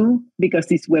knew, because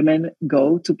these women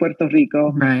go to Puerto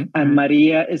Rico and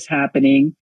Maria is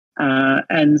happening.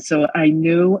 And so I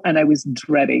knew, and I was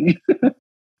dreading,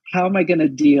 how am I going to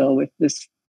deal with this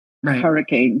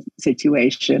hurricane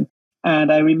situation?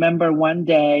 And I remember one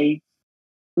day,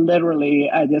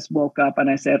 literally, I just woke up and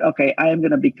I said, okay, I am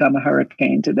going to become a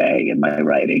hurricane today in my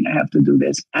writing. I have to do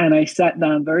this. And I sat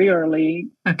down very early,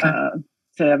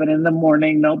 7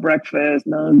 a.m, no breakfast,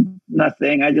 no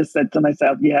nothing. I just said to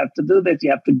myself, you have to do this.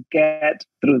 You have to get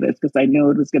through this, because I knew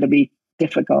it was going to be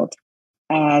difficult.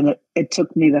 And it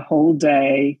took me the whole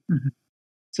day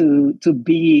to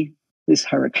be this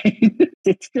hurricane.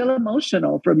 It's still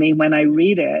emotional for me when I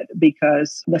read it,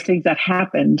 because the things that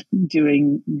happened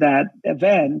during that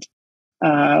event,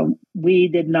 we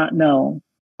did not know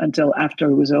until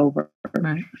after it was over.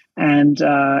 And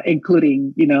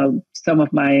including, you know, some of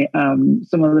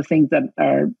the things that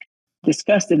are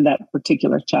discussed in that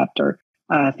particular chapter,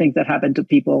 things that happened to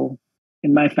people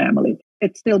in my family.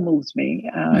 It still moves me,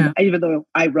 even though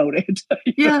I wrote it.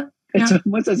 It's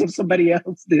almost as if somebody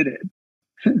else did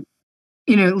it.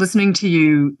 You know, listening to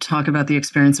you talk about the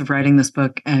experience of writing this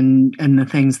book and the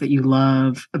things that you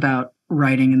love about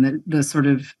writing and the sort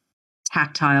of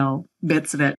tactile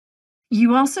bits of it.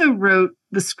 You also wrote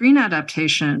the screen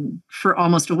adaptation for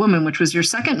Almost a Woman, which was your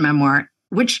second memoir,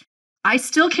 which I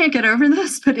still can't get over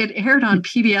this, but it aired on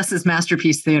PBS's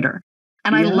Masterpiece Theater.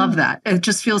 And I love that. It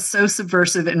just feels so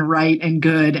subversive and right and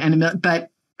good. But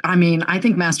I mean, I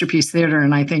think Masterpiece Theater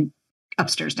and I think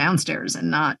upstairs, downstairs and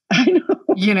not, I know.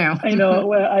 you know. I know.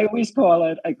 Well, I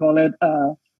call it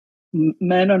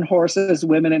men on horses,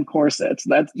 women in corsets.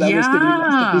 That was the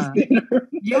Masterpiece Theater.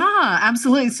 Yeah,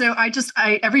 absolutely. So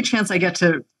I every chance I get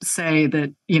to say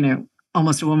that, you know,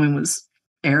 Almost a Woman was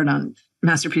aired on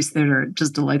Masterpiece Theater, it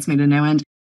just delights me to no end.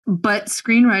 But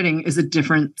screenwriting is a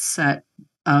different set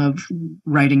of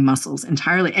writing muscles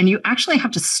entirely. And you actually have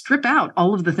to strip out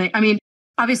all of the things. I mean,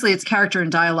 obviously it's character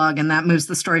and dialogue and that moves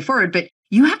the story forward, but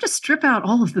you have to strip out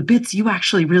all of the bits you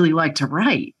actually really like to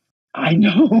write. I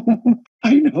know.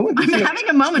 I'm having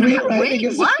a moment of,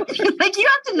 wait, what? Like, you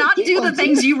have to not do the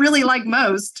things you really like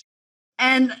most.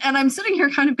 And I'm sitting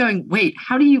here kind of going, wait,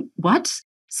 how do you, what?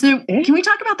 So can we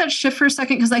talk about that shift for a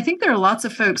second? Because I think there are lots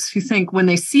of folks who think when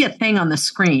they see a thing on the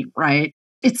screen, right,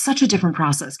 it's such a different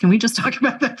process. Can we just talk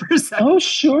about that for a second? Oh,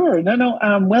 sure. No.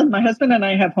 Well, my husband and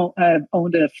I have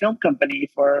owned a film company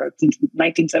since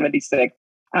 1976.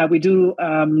 We do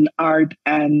art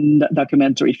and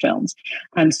documentary films.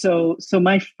 And so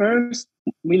my first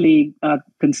really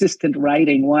consistent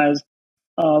writing was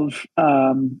of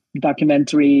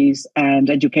documentaries and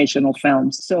educational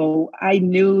films. So I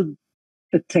knew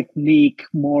the technique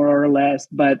more or less,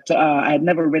 but I had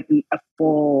never written a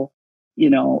full,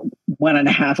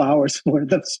 1.5 hours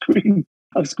worth of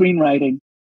screenwriting.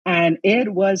 And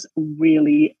it was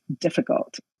really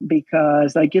difficult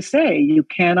because, like you say, you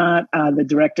cannot, the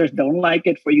directors don't like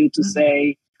it for you to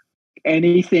say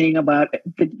anything about it.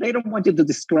 They don't want you to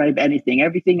describe anything.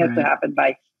 Everything has to happen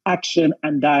by action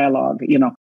and dialogue,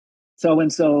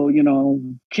 so-and-so,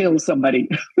 kill somebody.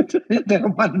 They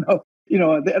don't want to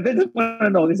know, they just want to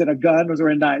know, is it a gun or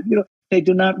a knife? They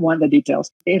do not want the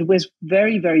details. It was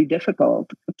very, very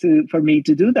difficult for me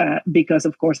to do that because,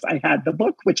 of course, I had the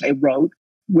book, which I wrote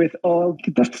with all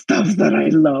the stuff that I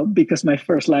love because my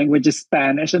first language is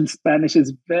Spanish and Spanish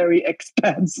is very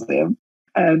expansive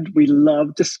and we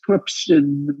love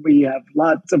description. We have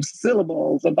lots of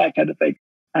syllables and that kind of thing.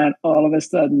 And all of a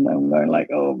sudden I'm like,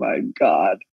 oh my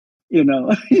God, you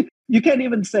can't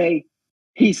even say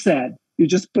he said. You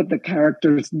just put the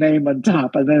character's name on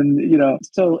top and then,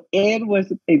 so it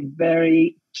was a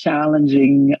very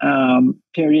challenging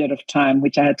period of time,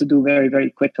 which I had to do very,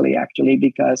 very quickly, actually,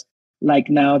 because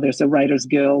like now there's a Writers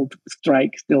Guild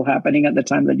strike still happening at the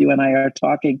time that you and I are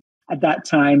talking. At that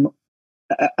time,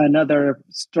 another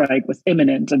strike was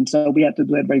imminent. And so we had to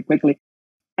do it very quickly.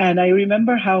 And I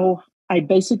remember how I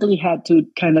basically had to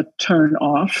kind of turn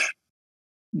off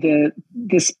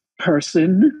this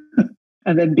person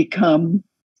and then become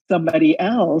somebody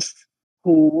else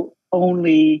who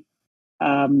only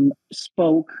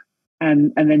spoke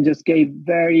and then just gave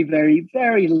very, very,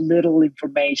 very little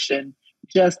information,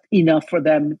 just enough for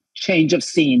them change of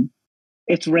scene.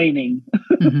 It's raining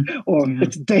or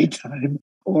it's daytime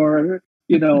or,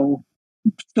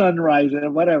 sunrise or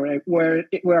whatever,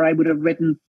 where I would have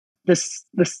written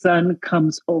the sun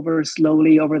comes over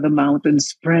slowly over the mountain,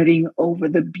 spreading over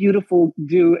the beautiful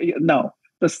view. No,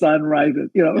 the sun rises,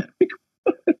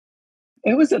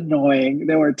 It was annoying.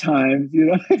 There were times,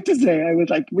 I have to say, I was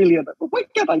like really annoyed. Why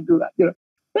can't I do that?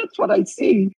 That's what I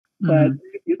see. But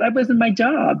that wasn't my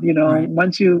job. Right.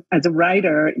 Once you, as a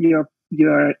writer,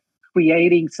 you're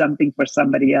creating something for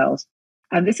somebody else.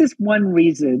 And this is one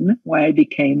reason why I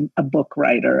became a book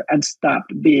writer and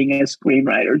stopped being a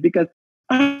screenwriter, because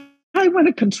I want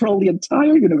to control the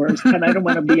entire universe and I don't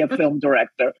want to be a film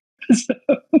director. So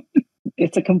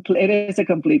it is a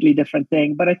completely different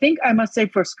thing. But I think I must say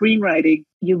for screenwriting,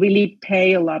 you really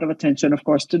pay a lot of attention, of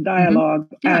course, to dialogue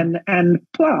and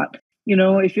plot.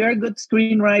 If you're a good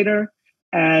screenwriter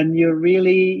and you're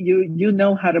really, you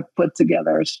know how to put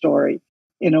together a story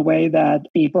in a way that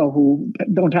people who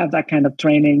don't have that kind of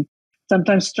training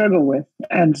sometimes struggle with.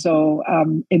 And so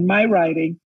in my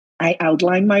writing, I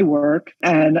outline my work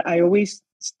and I always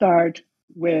start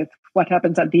with what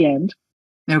happens at the end.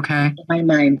 Okay. In my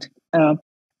mind. In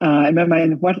my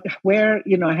mind, where,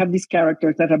 I have these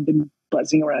characters that have been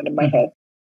buzzing around in my head.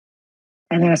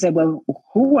 And then I said, well,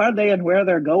 who are they and where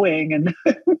they're going and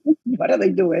what are they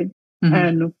doing?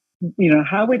 And,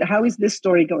 how is this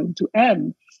story going to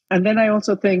end? And then I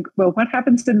also think, well, what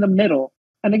happens in the middle?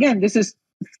 And again, this is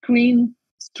screen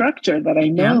structure that I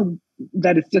know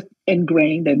that is just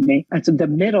ingrained in me. And so the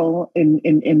middle in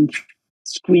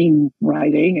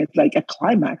screenwriting, it's like a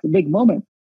climax, a big moment.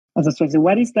 And so I say,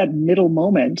 what is that middle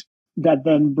moment that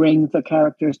then brings the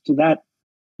characters to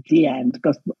the end?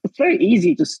 Because it's very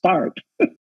easy to start.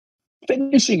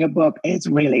 finishing a book is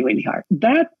really, really hard.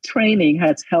 That training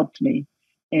has helped me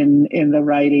in the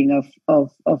writing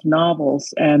of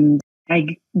novels. And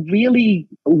I really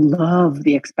love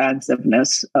the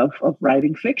expansiveness of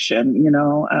writing fiction.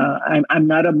 I'm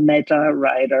not a meta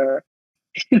writer.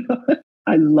 You know,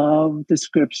 I love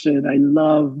description. I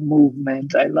love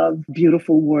movement. I love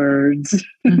beautiful words.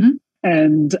 Mm-hmm.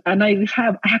 And I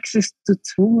have access to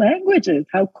two languages.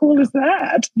 How cool is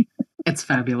that? It's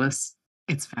fabulous.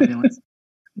 It's fabulous.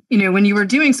 When you were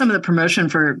doing some of the promotion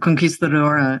for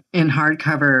Conquistadora in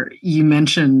hardcover, you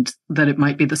mentioned that it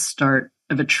might be the start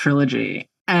of a trilogy.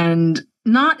 And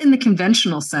not in the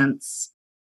conventional sense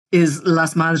is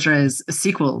Las Madres a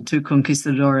sequel to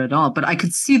Conquistadora at all, but I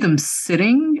could see them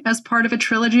sitting as part of a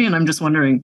trilogy. And I'm just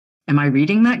wondering, am I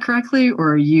reading that correctly?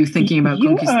 Or are you thinking about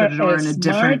Conquistadora in a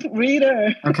different... smart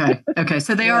reader. Okay.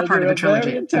 So they are part of a trilogy.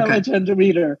 Very intelligent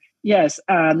reader. Yes.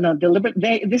 No, deliberate.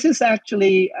 This is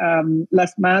actually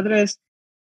Las Madres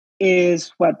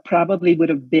is what probably would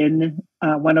have been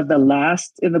one of the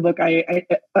last in the book. I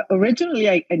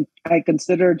originally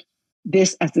considered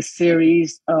this as a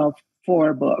series of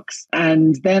 4 books,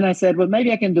 and then I said, well,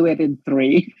 maybe I can do it in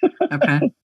 3.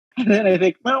 Okay. And then I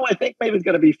think maybe it's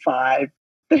going to be 5.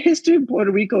 The history of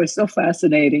Puerto Rico is so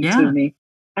fascinating to me,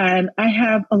 and I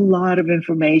have a lot of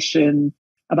information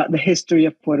about the history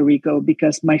of Puerto Rico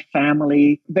because my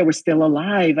family, they were still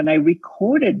alive, and I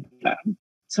recorded them.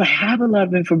 So I have a lot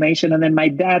of information. And then my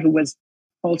dad, who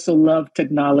also loved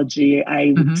technology,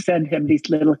 I would send him these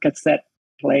little cassette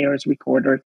players,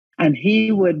 recorders, and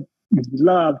he would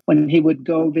love when he would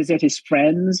go visit his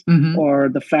friends or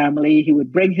the family. He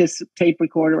would bring his tape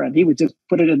recorder and he would just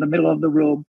put it in the middle of the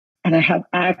room. And I have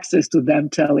access to them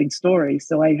telling stories.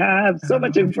 So I have so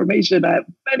much information. I have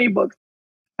many books.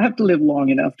 I have to live long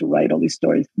enough to write all these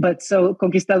stories. But so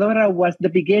Conquistadora was the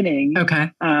beginning.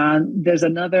 Okay. There's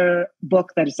another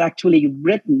book that is actually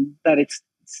written that it's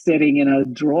sitting in a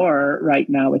drawer right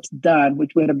now. It's done,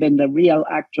 which would have been the real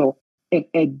actual.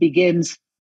 It begins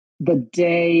the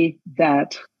day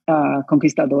that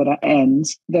Conquistadora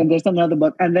ends. Then there's another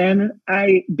book. And then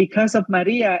because of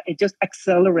Maria, it just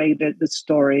accelerated the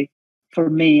story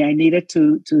for me. I needed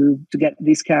to get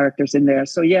these characters in there.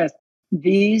 So yes,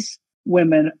 these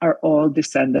women are all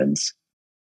distant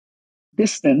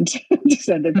descendants,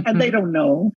 and they don't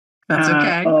know. That's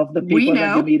okay. Of the people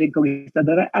that you meet in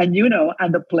Conquistadora, and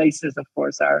and the places, of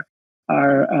course, are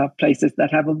places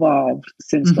that have evolved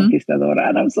since Conquistadora.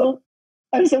 And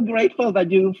I'm so grateful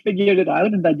that you figured it out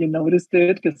and that you noticed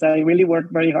it, because I really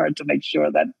worked very hard to make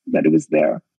sure that it was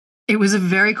there. It was a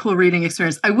very cool reading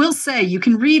experience. I will say you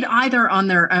can read either on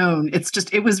their own.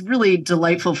 It was really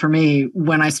delightful for me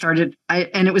when I started.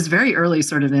 And it was very early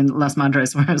sort of in Las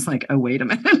Madres where I was like, oh, wait a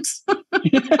minute.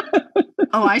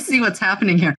 Oh, I see what's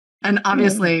happening here. And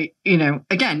obviously,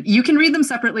 again, you can read them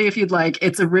separately if you'd like.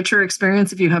 It's a richer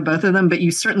experience if you have both of them, but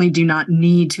you certainly do not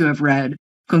need to have read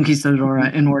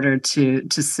Conquistadora in order to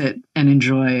sit and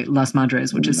enjoy Las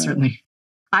Madres, which is certainly...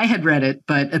 I had read it,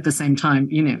 but at the same time,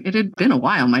 it had been a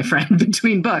while, my friend,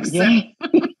 between books. Yeah.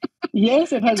 So.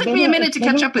 Yes, it took me a minute to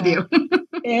catch up with you.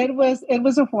 It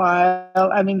was a while.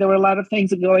 I mean, there were a lot of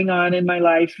things going on in my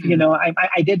life.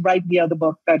 I did write the other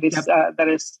book that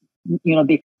is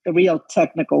the real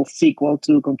technical sequel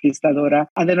to Conquistadora.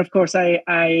 And then, of course,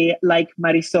 I like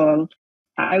Marisol.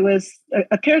 I was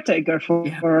a caretaker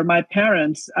for my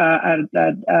parents.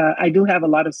 I do have a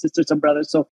lot of sisters and brothers,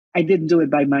 so I didn't do it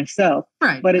by myself,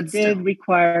 right? But it did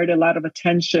require a lot of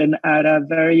attention at a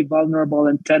very vulnerable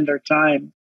and tender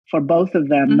time for both of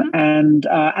them. And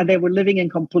they were living in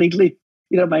completely,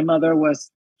 my mother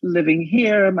was living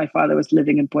here, my father was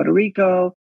living in Puerto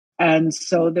Rico. And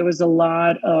so there was a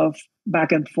lot of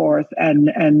back and forth and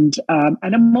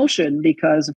emotion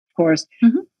because, of course,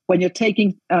 when you're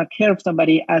taking care of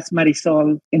somebody, as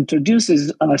Marisol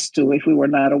introduces us to, if we were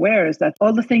not aware, is that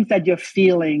all the things that you're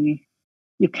feeling,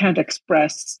 you can't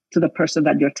express to the person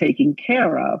that you're taking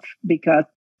care of because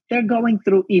they're going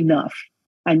through enough.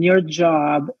 And your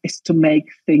job is to make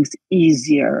things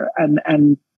easier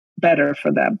and better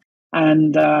for them.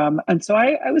 And so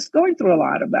I was going through a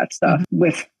lot of that stuff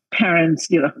with parents,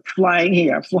 flying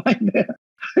here, flying there.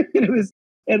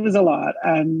 It was a lot.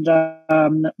 And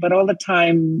but all the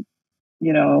time,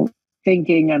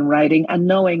 thinking and writing and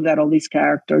knowing that all these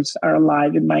characters are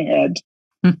alive in my head.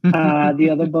 The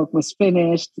other book was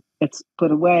finished. It's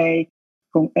put away.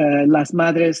 Las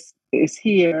Madres is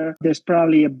here. There's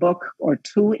probably a book or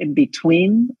 2 in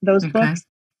between those books.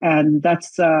 And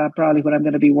that's probably what I'm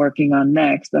going to be working on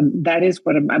next. And that is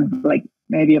what I'm like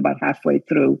maybe about halfway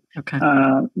through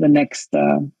the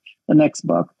the next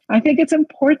book. I think it's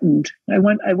important. I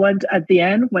want at the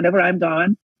end, whenever I'm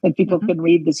gone, that people can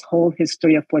read this whole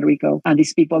history of Puerto Rico and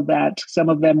these people that some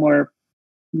of them were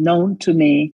known to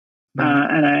me,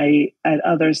 and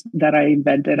others that I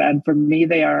invented. And for me,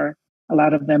 a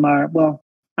lot of them are, well,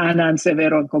 Ana and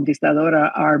Acevedo and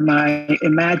Conquistadora are my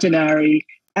imaginary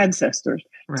ancestors.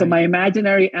 Right. So my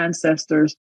imaginary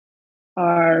ancestors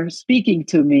are speaking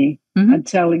to me and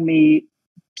telling me,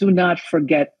 do not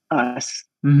forget us.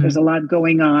 There's a lot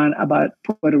going on about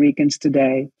Puerto Ricans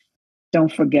today.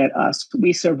 Don't forget us.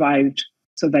 We survived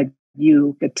so that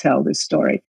you could tell this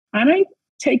story. And I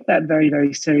take that very,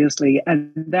 very seriously.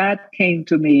 And that came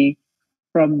to me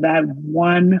from that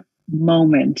one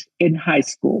moment in high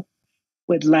school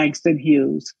with Langston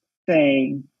Hughes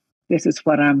saying, this is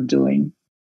what I'm doing.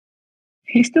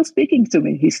 He's still speaking to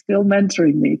me. He's still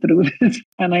mentoring me through this.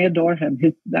 And I adore him.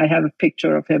 I have a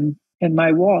picture of him in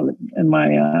my wall, in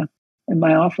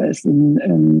my office,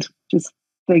 and just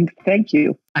think, thank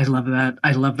you. I love that.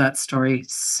 I love that story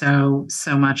so,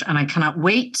 so much. And I cannot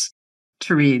wait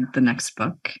to read the next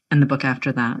book and the book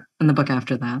after that and the book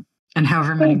after that and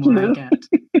however many more I get.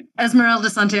 Esmeralda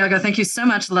Santiago, thank you so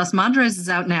much. Las Madres is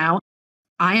out now.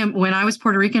 When I Was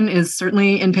Puerto Rican is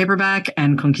certainly in paperback,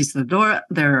 and Conquistadora.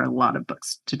 There are a lot of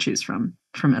books to choose from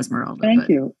Esmeralda. Thank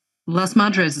you. Las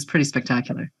Madres is pretty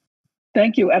spectacular.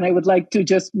 Thank you. And I would like to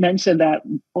just mention that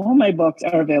all my books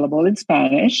are available in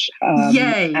Spanish.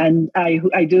 Yay! And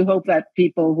I do hope that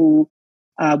people who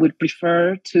would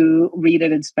prefer to read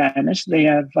it in Spanish, they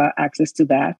have access to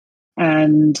that.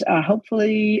 And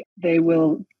hopefully they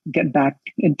will get back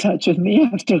in touch with me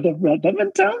after they've read them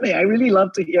and tell me. I really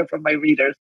love to hear from my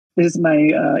readers. This is my,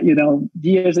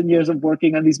 years and years of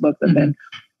working on these books. And then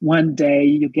one day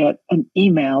you get an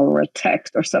email or a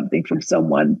text or something from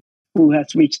someone who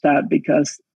has reached out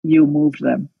because you moved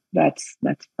them. That's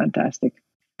fantastic.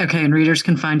 Okay, and readers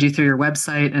can find you through your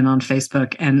website and on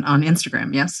Facebook and on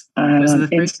Instagram, yes? On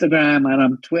Instagram and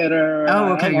on Twitter.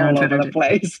 Oh, okay, you're on Twitter. All over the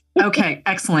place. Okay,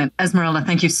 excellent. Esmeralda,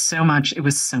 thank you so much. It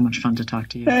was so much fun to talk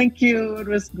to you. Thank you. It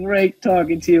was great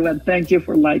talking to you, and thank you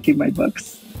for liking my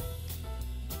books.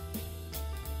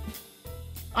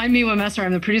 I'm Miwa Messer.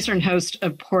 I'm the producer and host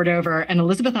of Poured Over, and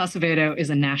Elizabeth Acevedo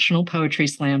is a National Poetry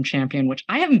Slam champion, which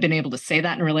I haven't been able to say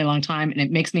that in a really long time, and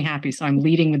it makes me happy, so I'm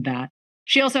leading with that.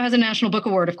 She also has a National Book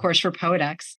Award, of course, for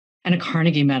Poetex, and a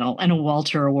Carnegie Medal, and a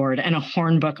Walter Award, and a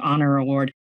Hornbook Honor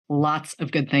Award. Lots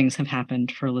of good things have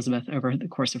happened for Elizabeth over the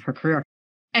course of her career.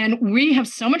 And we have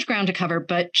so much ground to cover,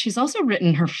 but she's also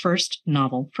written her first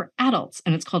novel for adults,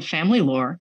 and it's called Family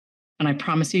Lore. And I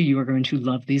promise you are going to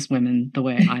love these women the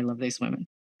way I love these women.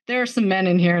 There are some men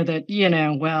in here that,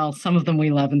 some of them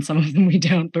we love and some of them we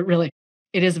don't, but really,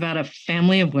 it is about a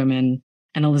family of women.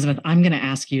 And Elizabeth, I'm going to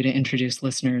ask you to introduce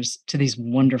listeners to these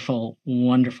wonderful,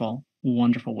 wonderful,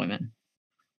 wonderful women.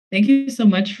 Thank you so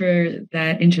much for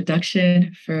that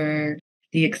introduction, for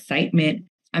the excitement.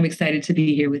 I'm excited to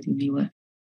be here with you, Miwa.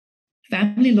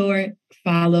 Family Lore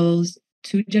follows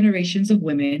 2 generations of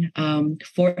women,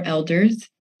 4 elders,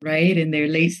 right, in their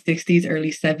late 60s,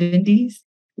 early 70s.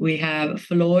 We have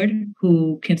Flor,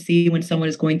 who can see when someone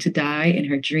is going to die in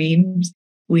her dreams.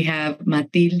 We have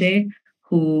Matilde,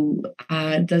 who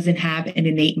doesn't have an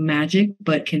innate magic,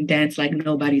 but can dance like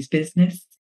nobody's business.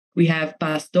 We have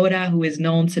Pastora, who is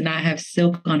known to not have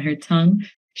silk on her tongue.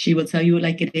 She will tell you it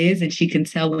like it is, and she can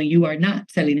tell when you are not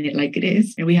telling it like it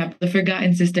is. And we have the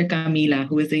forgotten sister Camila,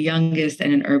 who is the youngest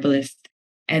and an herbalist.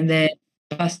 And then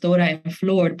Pastora and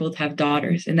Flor both have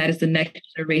daughters, and that is the next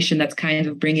generation that's kind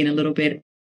of bringing a little bit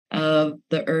of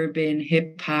the urban,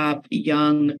 hip-hop,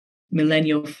 young,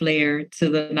 millennial flair to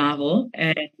the novel.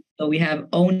 And so we have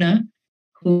Ona,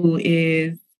 who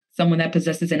is someone that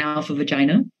possesses an alpha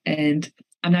vagina. And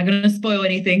I'm not going to spoil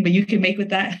anything, but you can make with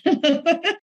that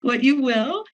what you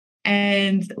will.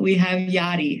 And we have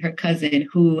Yadi, her cousin,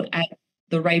 who at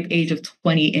the ripe age of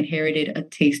 20 inherited a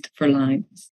taste for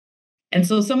limes. And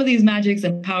so some of these magics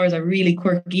and powers are really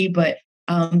quirky, but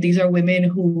these are women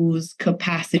whose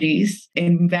capacities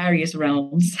in various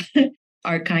realms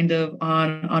are kind of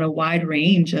on a wide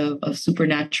range of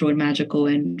supernatural and magical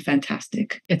and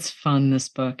fantastic. It's fun, this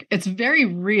book. It's very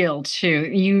real,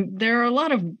 too. There are a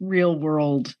lot of real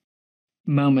world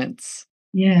moments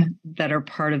that are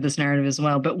part of this narrative as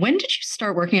well. But when did you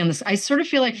start working on this? I sort of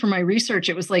feel like from my research,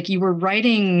 it was like you were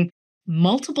writing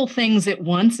multiple things at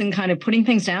once and kind of putting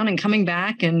things down and coming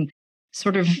back and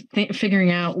sort of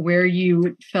figuring out where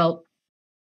you felt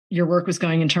your work was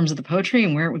going in terms of the poetry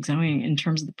and where it was going in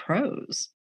terms of the prose.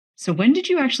 So when did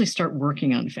you actually start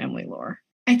working on Family Lore?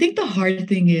 I think the hard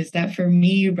thing is that for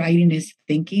me, writing is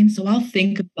thinking. So I'll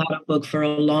think about a book for a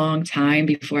long time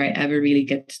before I ever really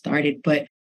get started. But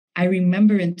I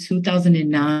remember in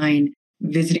 2009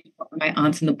 visiting one of my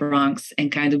aunts in the Bronx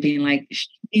and kind of being like,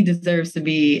 she deserves to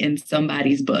be in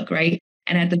somebody's book, right?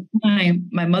 And at the time,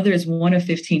 my mother is one of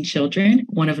 15 children,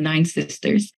 one of 9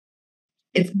 sisters.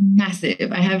 It's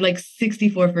massive. I have like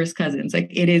 64 first cousins. Like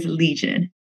it is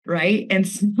legion, right? And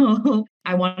so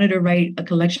I wanted to write a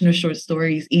collection of short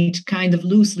stories, each kind of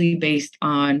loosely based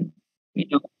on, you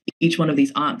know, each one of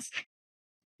these aunts.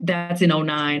 That's in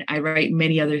 '09. I write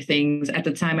many other things. At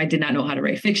the time, I did not know how to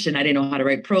write fiction. I didn't know how to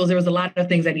write prose. There was a lot of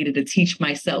things I needed to teach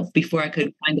myself before I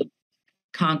could kind of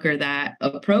conquer that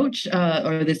approach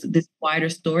or this wider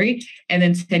story. And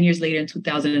then 10 years later in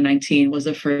 2019 was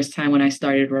the first time when I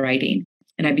started writing.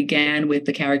 And I began with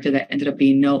the character that ended up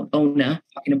being Ona,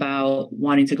 talking about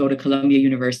wanting to go to Columbia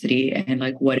University and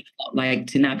like what it felt like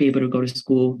to not be able to go to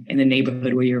school in the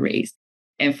neighborhood where you're raised.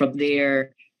 And from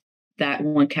there, that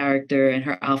one character and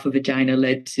her alpha vagina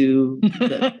led to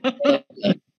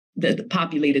the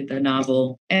populated the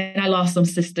novel. And I lost some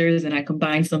sisters and I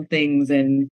combined some things,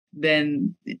 and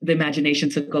then the imagination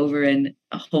took over and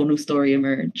a whole new story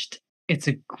emerged. It's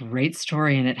a great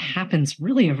story, and it happens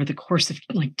really over the course of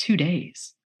like 2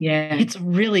 days. Yeah. It's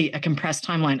really a compressed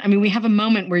timeline. I mean, we have a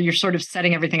moment where you're sort of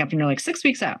setting everything up and you're like 6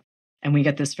 weeks out, and we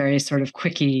get this very sort of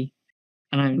quickie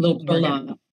and I'm little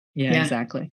prologue. Yeah,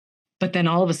 exactly. But then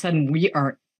all of a sudden we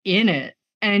are in it,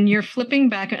 and you're flipping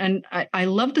back. And I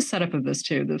love the setup of this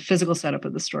too, the physical setup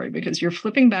of the story, because you're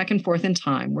flipping back and forth in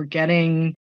time. We're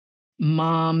getting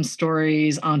mom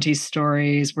stories, auntie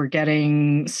stories. We're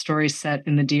getting stories set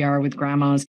in the DR with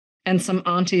grandmas and some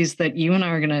aunties that you and I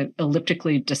are going to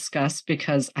elliptically discuss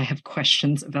because I have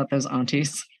questions about those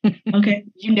aunties. Okay.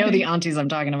 You know the aunties I'm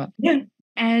talking about. Yeah.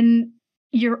 And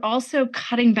you're also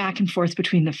cutting back and forth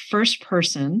between the first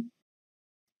person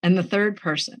and the third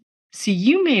person. So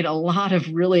you made a lot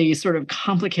of really sort of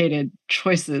complicated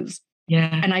choices.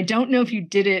 Yeah. And I don't know if you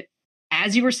did it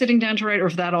as you were sitting down to write or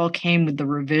if that all came with the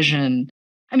revision.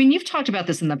 I mean, you've talked about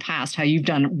this in the past, how you've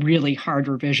done really hard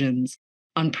revisions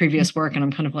on previous work. And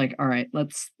I'm kind of like, all right,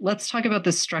 let's talk about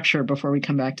this structure before we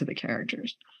come back to the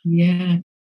characters. Yeah.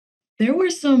 There were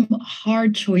some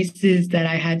hard choices that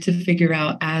I had to figure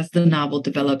out as the novel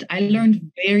developed. I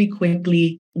learned very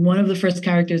quickly. One of the first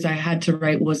characters I had to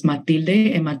write was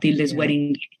Matilde and Matilde's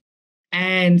wedding.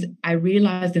 And I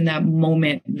realized in that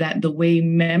moment that the way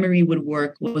memory would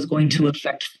work was going to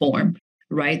affect form,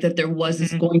 right? That there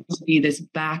was going to be this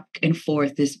back and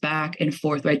forth,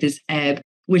 right? This ebb,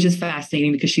 which is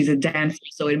fascinating because she's a dancer.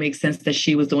 So it makes sense that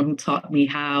she was the one who taught me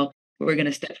how we're going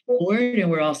to step forward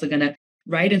and we're also going to,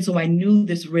 right? And so I knew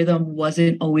this rhythm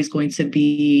wasn't always going to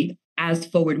be as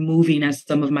forward moving as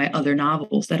some of my other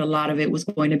novels, that a lot of it was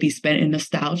going to be spent in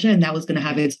nostalgia and that was going to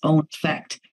have its own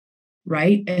effect.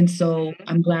 Right. And so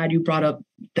I'm glad you brought up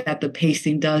that the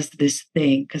pacing does this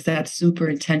thing, because that's super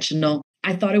intentional.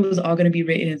 I thought it was all going to be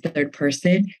written in third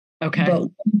person. Okay. But one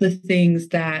of the things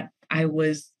that I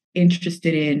was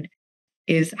interested in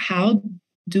is how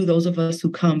do those of us who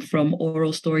come from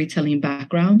oral storytelling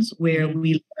backgrounds where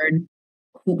we learn,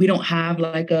 we don't have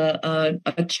like a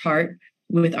chart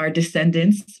with our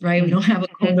descendants, right? We don't have a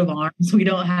coat of arms. We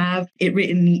don't have it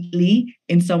written neatly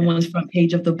in someone's front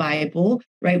page of the Bible,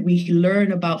 right? We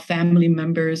learn about family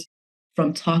members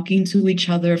from talking to each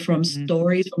other, from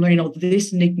stories, from learning, oh,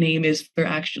 this nickname is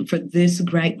for this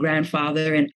great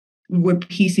grandfather, and we're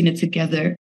piecing it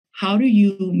together. How do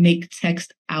you make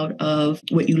text out of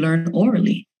what you learn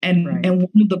orally? And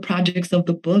one of the projects of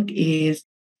the book is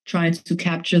trying to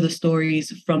capture the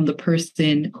stories from the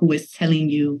person who is telling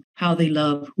you how they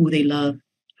love, who they love,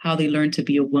 how they learn to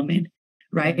be a woman,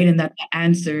 right? And that the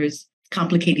answers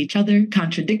complicate each other,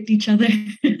 contradict each other,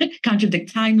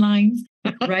 contradict timelines,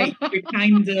 right?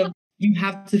 You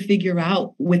have to figure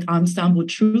out with ensemble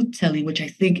truth telling, which I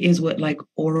think is what like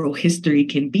oral history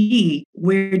can be.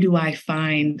 Where do I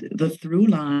find the through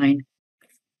line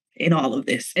in all of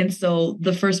this? And so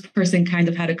the first person kind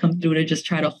of had to come through to just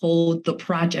try to hold the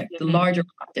project, the larger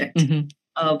project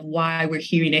of why we're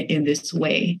hearing it in this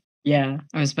way. Yeah,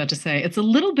 I was about to say, it's a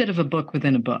little bit of a book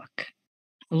within a book.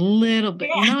 A little bit,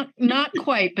 not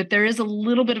quite, but there is a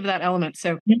little bit of that element.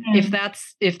 So if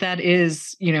that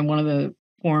is, you know, one of the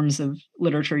forms of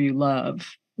literature you love,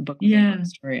 the book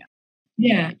story.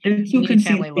 Yeah, the two can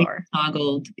family lore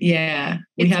toggled. Yeah,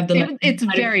 we have it's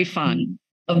very fun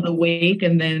of the wake,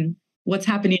 and then what's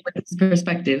happening with these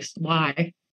perspectives.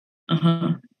 Why?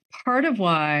 Part of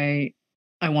why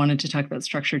I wanted to talk about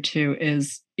structure too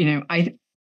is, you know,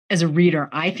 as a reader,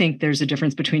 I think there's a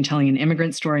difference between telling an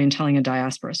immigrant story and telling a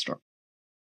diaspora story.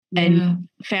 And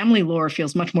family lore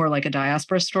feels much more like a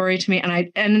diaspora story to me.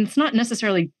 And it's not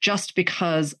necessarily just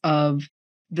because of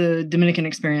the Dominican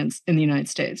experience in the United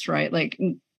States, right? Like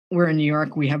we're in New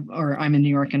York, I'm in New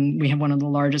York, and we have one of the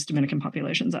largest Dominican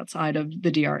populations outside of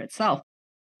the DR itself.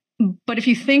 But if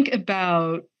you think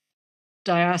about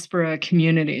diaspora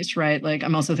communities, right? Like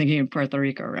I'm also thinking of Puerto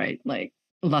Rico, right? Like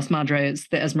Las Madres,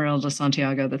 the Esmeralda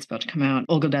Santiago that's about to come out,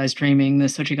 Olga Dies Dreaming, the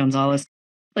Xochitl Gonzalez.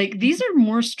 Like these are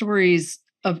more stories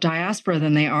of diaspora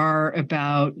than they are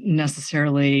about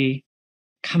necessarily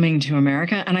coming to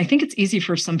America. And I think it's easy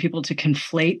for some people to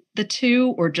conflate the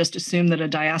two or just assume that a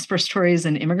diaspora story is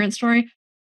an immigrant story.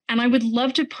 And I would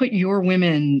love to put your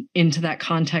women into that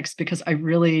context because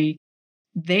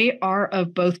they are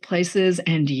of both places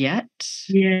and yet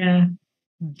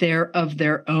they're of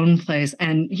their own place.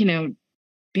 And,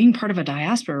 being part of a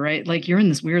diaspora, right? Like you're in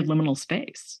this weird liminal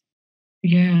space.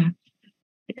 Yeah.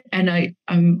 And I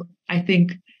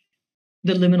think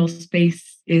the liminal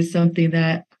space is something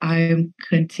that I'm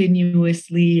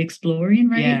continuously exploring,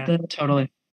 right? Yeah, totally.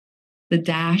 The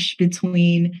dash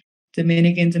between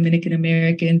Dominican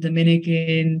American,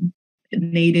 Dominican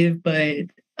native, but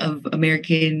of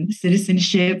American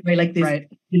citizenship, right? Like this, right.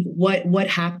 What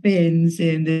happens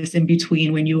in this in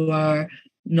between when you are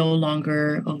no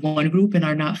longer of one group and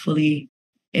are not fully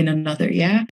in another?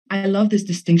 Yeah. I love this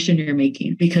distinction you're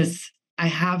making because I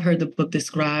have heard the book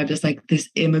described as like this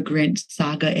immigrant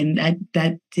saga, and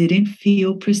that didn't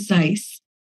feel precise.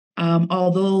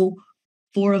 Although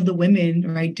 4 of the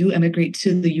women, right, do immigrate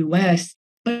to the US.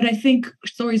 But I think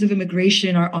stories of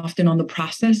immigration are often on the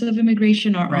process of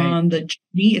immigration or on the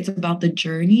journey. It's about the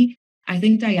journey. I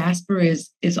think diaspora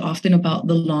is often about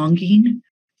the longing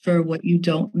for what you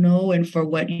don't know and for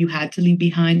what you had to leave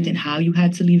behind and how you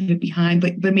had to leave it behind.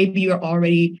 But maybe you're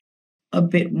already a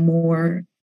bit more,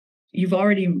 you've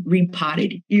already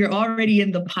repotted. You're already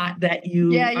in the pot that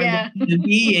you are going to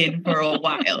be in for a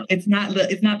while. It's not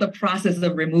the process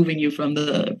of removing you from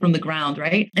the ground,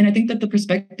 right? And I think that the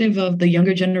perspective of the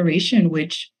younger generation,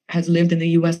 which has lived in the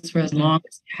US for as long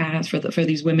as it has for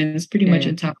these women's pretty much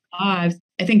entire lives,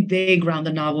 I think they ground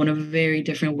the novel in a very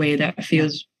different way that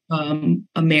feels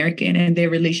American, and their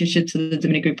relationship to the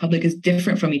Dominican Republic is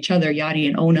different from each other, Yadi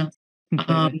and Ona.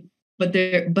 But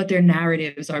their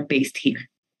narratives are based here.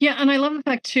 Yeah, and I love the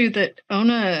fact too that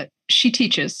Ona, she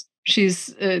teaches.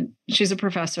 She's a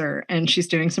professor and she's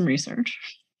doing some research.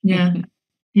 Yeah.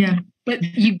 Yeah. But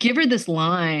you give her this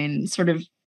line sort of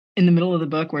in the middle of the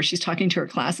book where she's talking to her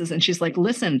classes and she's like,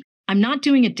 listen, I'm not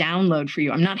doing a download for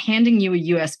you. I'm not handing you a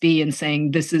USB and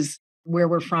saying this is where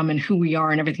we're from and who we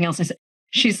are and everything else.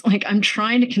 She's like, I'm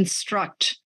trying to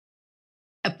construct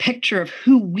a picture of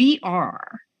who we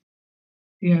are.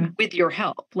 Yeah. With your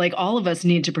help. Like all of us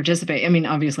need to participate. I mean,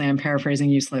 obviously I'm paraphrasing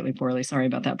you slightly poorly. Sorry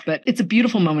about that. But it's a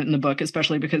beautiful moment in the book,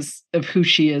 especially because of who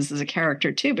she is as a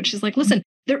character too. But she's like, listen,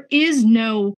 there is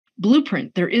no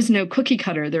blueprint. There is no cookie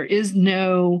cutter. There is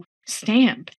no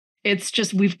stamp. It's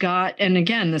just we've got, and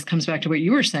again, this comes back to what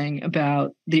you were saying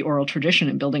about the oral tradition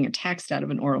and building a text out of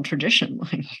an oral tradition.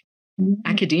 Like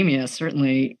academia,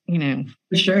 certainly,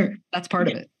 for sure. That's part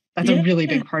of it. That's a really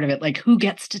big part of it. Like who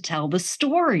gets to tell the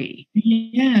story?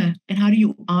 Yeah. And how do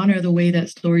you honor the way that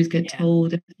stories get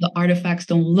told? If the artifacts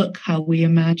don't look how we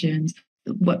imagined,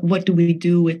 what do we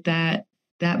do with that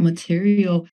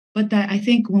material? But that I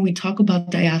think when we talk about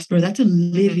diaspora, that's a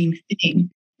living thing.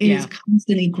 It is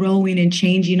constantly growing and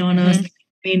changing on us. I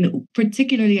mean,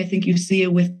 particularly, I think you see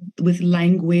it with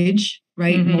language,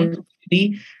 right? More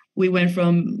we went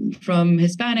from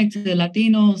Hispanic to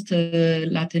Latinos to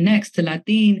Latinx to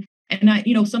Latin.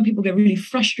 And some people get really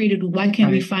frustrated. Why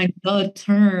can't we find the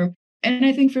term? And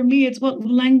I think for me, it's what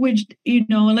language,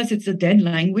 unless it's a dead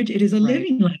language, it is a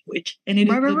living language. And it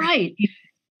is right.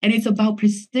 And it's about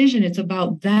precision. It's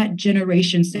about that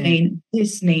generation saying,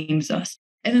 this names us.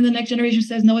 And then the next generation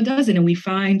says, no, it doesn't. And we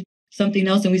find something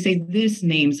else and we say, this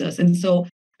names us. And so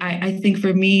I think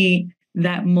for me,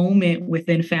 that moment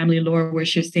within family lore where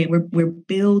she's saying we're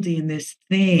building this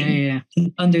thing,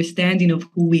 understanding of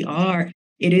who we are.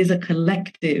 It is a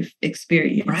collective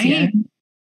experience. Right. Yeah?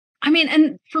 I mean,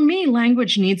 and for me,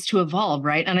 language needs to evolve,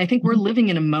 right? And I think we're living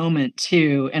in a moment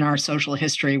too in our social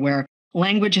history where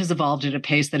language has evolved at a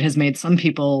pace that has made some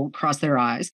people cross their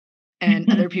eyes.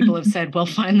 And other people have said, well,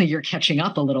 finally, you're catching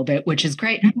up a little bit, which is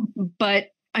great. But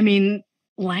I mean,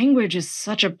 language is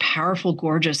such a powerful,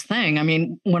 gorgeous thing. I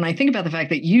mean, when I think about the fact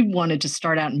that you wanted to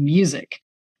start out in music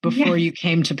before you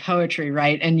came to poetry,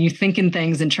 right? And you think in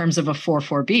things in terms of a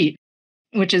 4/4 beat,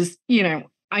 which is,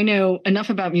 I know enough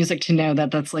about music to know that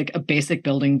that's like a basic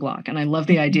building block. And I love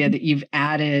the idea that you've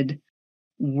added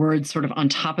words sort of on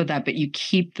top of that, but you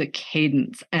keep the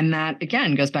cadence. And that,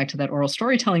 again, goes back to that oral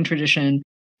storytelling tradition,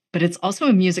 but it's also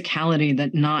a musicality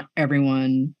that not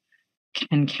everyone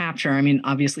can capture. I mean,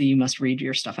 obviously, you must read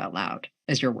your stuff out loud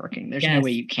as you're working. There's no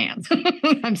way you can't.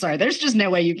 I'm sorry. There's just no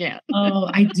way you can't. Oh,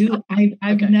 I do.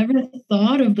 I've never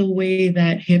thought of the way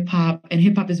that hip hop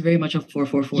is very much a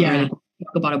 4/4/4. Yeah. Right?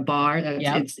 Talk about a bar.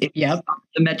 It's the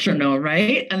metronome,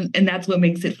 right? And that's what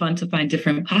makes it fun to find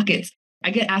different pockets. I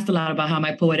get asked a lot about how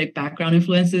my poetic background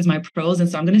influences my prose, and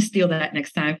so I'm going to steal that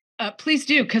next time. Please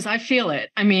do, because I feel it.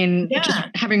 I mean, just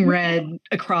having read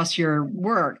across your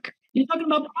work. You're talking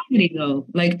about poverty, though.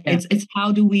 Like, it's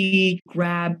how do we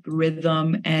grab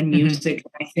rhythm and music?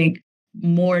 I think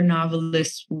more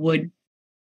novelists would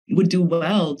do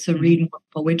well to read more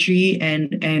poetry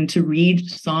and to read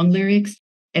song lyrics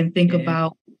and think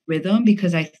about rhythm,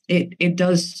 because it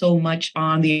does so much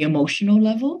on the emotional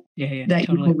level that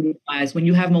you will realize when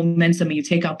you have momentum and you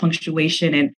take out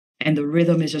punctuation and the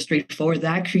rhythm is just straightforward,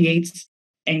 that creates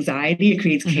anxiety, it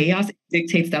creates chaos, it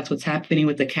dictates that's what's happening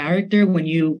with the character. When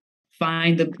you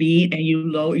find the beat and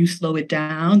you slow it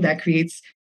down, that creates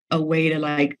a way to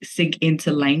like sink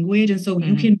into language. And so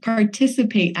you can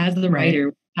participate as the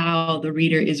writer, how the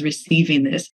reader is receiving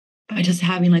this by just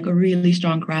having like a really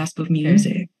strong grasp of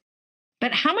music.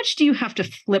 But how much do you have to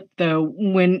flip though,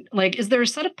 when like, is there a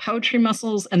set of poetry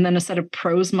muscles and then a set of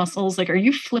prose muscles? Like, are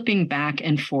you flipping back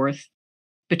and forth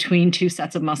between two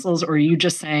sets of muscles? Or are you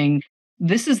just saying,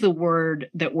 this is the word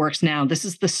that works now, this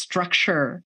is the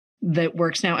structure that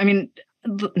works now? I mean,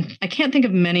 I can't think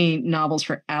of many novels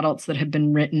for adults that have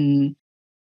been written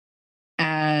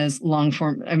as long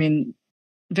form. I mean,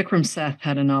 Vikram Seth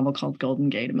had a novel called Golden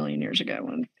Gate a million years ago,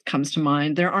 and it comes to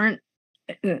mind. There aren't,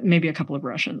 maybe a couple of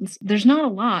Russians. There's not a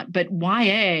lot, but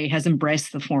YA has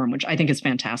embraced the form, which I think is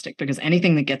fantastic, because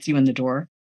anything that gets you in the door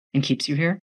and keeps you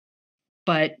here.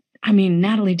 But I mean,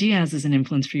 Natalie Diaz is an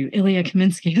influence for you. Ilya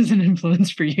Kaminsky is an influence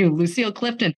for you. Lucille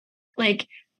Clifton. Like,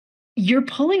 you're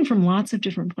pulling from lots of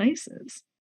different places.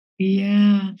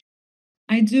 Yeah,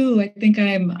 I do. I think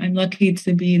I'm lucky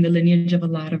to be in the lineage of a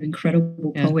lot of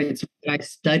incredible poets that I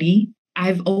study.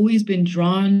 I've always been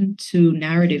drawn to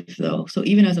narrative, though. So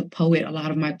even as a poet, a lot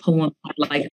of my poems had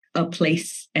like a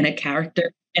place and a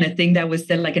character and a thing that was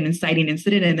said, like an inciting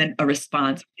incident, and then a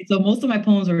response. So most of my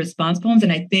poems are response poems.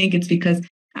 And I think it's because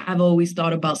I've always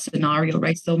thought about scenario,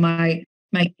 right? So my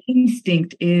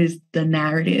instinct is the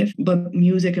narrative, but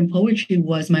music and poetry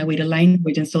was my way to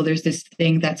language. And so there's this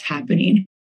thing that's happening.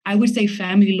 I would say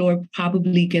family lore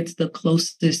probably gets the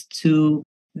closest to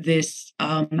this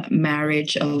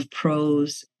marriage of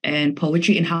prose and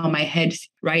poetry, and how my head,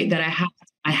 right, that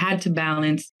I had to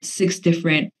balance 6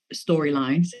 different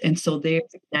storylines. And so there's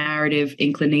narrative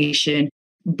inclination,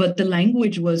 but the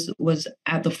language was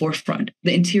at the forefront.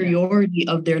 The interiority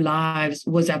of their lives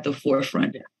was at the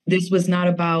forefront. This was not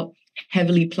about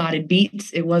heavily plotted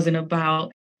beats. It wasn't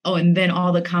about, oh, and then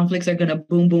all the conflicts are going to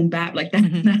boom, boom, bap. Like that.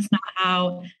 That's not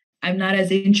how. I'm not as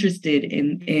interested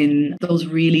in those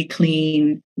really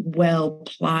clean, well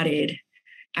plotted.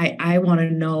 I want to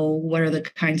know what are the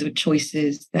kinds of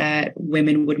choices that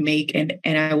women would make. And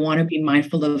I want to be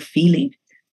mindful of feeling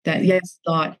that, yes,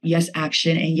 thought, yes,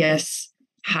 action, and yes,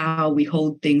 how we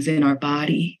hold things in our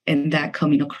body, and that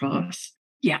coming across.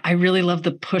 Yeah, I really love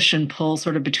the push and pull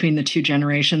sort of between the two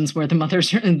generations, where the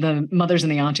mothers and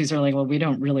the aunties are like, well, we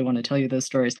don't really want to tell you those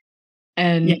stories.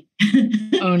 And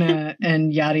Ona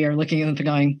and Yadi are looking at them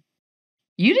going,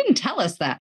 you didn't tell us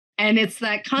that. And it's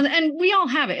that and we all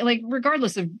have it, like,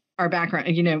 regardless of our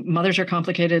background, you know, mothers are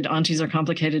complicated, aunties are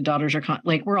complicated, daughters are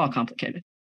like, we're all complicated.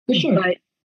 For sure. But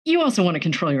you also want to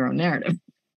control your own narrative.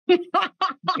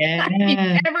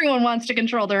 Everyone wants to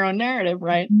control their own narrative,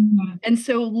 right? And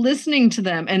so listening to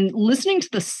them and listening to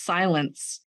the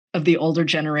silence of the older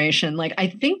generation, like, I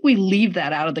think we leave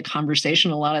that out of the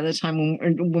conversation a lot of the time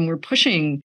when we're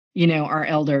pushing, you know, our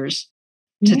elders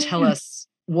to tell us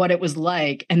what it was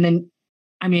like. And then,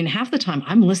 I mean, half the time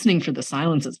I'm listening for the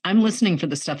silences. I'm listening for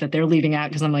the stuff that they're leaving out,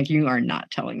 because I'm like, you are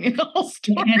not telling me the whole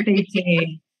story. What can't they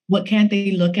say? What can't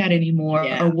they look at anymore?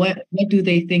 Yeah. Or what do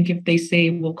they think if they say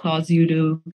will cause you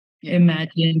to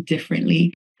imagine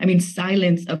differently? I mean,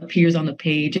 silence appears on the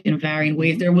page in varying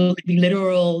ways. There will be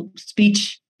literal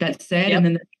speech that's said, and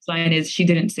then the next line is, she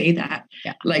didn't say that.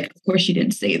 Like, of course she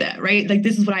didn't say that, right? Like,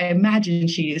 this is what I imagine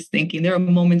she is thinking. There are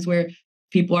moments where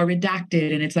people are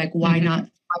redacted, and it's like, why not?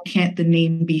 Why can't the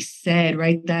name be said,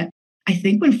 right? That I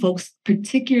think when folks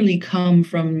particularly come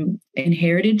from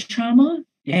inherited trauma,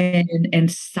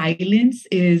 and silence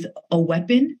is a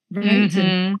weapon, right?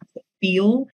 To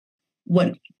feel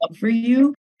what for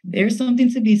you. there's something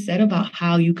to be said about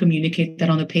how you communicate that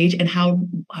on the page and how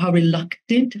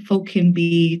reluctant folk can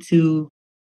be to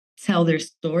tell their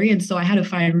story. And so I had to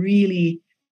find really,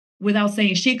 without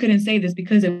saying she couldn't say this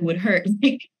because it would hurt,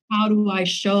 like, how do I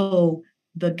show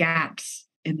the gaps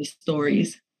in the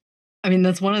stories? I mean,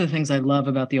 that's one of the things I love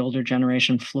about the older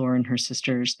generation, Flor and her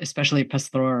sisters, especially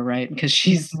Pastora, right? Because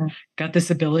she's got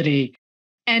this ability,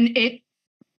 and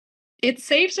it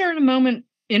saves her in a moment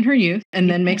in her youth and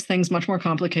then makes things much more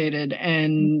complicated.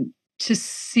 And to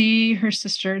see her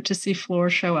sister, to see Flor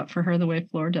show up for her the way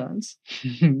Flor does,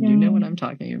 you know what I'm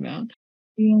talking about.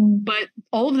 Yeah. But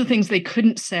all of the things they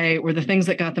couldn't say were the things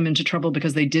that got them into trouble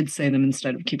because they did say them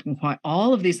instead of keeping quiet.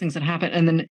 All of these things that happened. And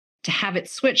then to have it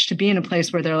switch to be in a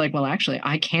place where they're like, well, actually,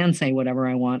 I can say whatever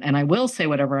I want and I will say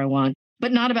whatever I want,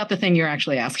 but not about the thing you're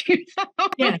actually asking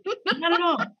about. Yeah, not at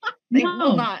all. They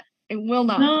will not. It will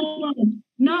not.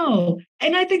 No.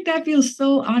 And I think that feels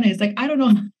so honest. Like, I don't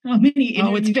know how many.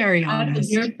 Oh, it's very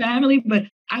honest. Your family, but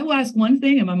I will ask one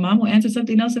thing and my mom will answer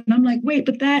something else. And I'm like, wait,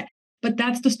 but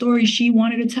that's the story she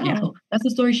wanted to tell. Yeah. That's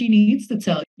the story she needs to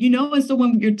tell. And so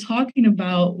when you're talking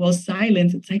about, well,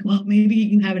 silence, it's like, well, maybe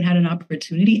you haven't had an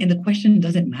opportunity and the question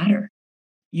doesn't matter.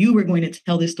 You were going to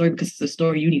tell this story because it's a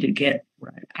story you need to get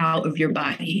out of your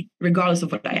body, regardless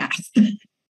of what I asked.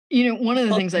 One of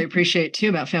the things I appreciate too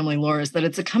about family lore is that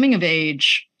it's a coming of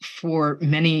age for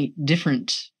many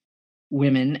different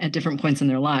women at different points in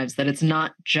their lives, that it's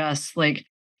not just like,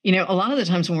 a lot of the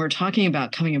times when we're talking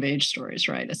about coming of age stories,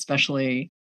 right,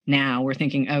 especially now, we're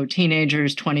thinking, oh,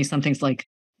 teenagers, 20-somethings, like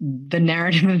the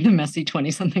narrative of the messy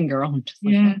 20-something girl. I'm just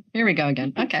like, oh, here we go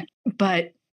again. Okay.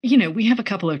 But, we have a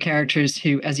couple of characters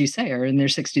who, as you say, are in their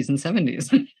 60s and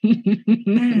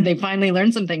 70s. They finally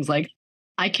learn some things like,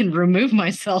 I can remove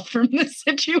myself from this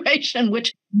situation,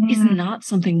 which is not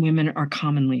something women are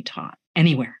commonly taught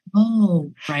anywhere.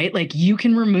 Oh, right. Like, you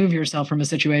can remove yourself from a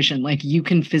situation. Like, you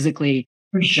can physically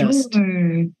just,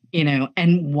 and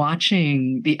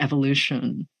watching the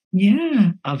evolution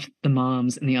of the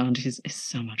moms and the aunties is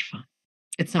so much fun.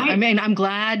 It's not, I'm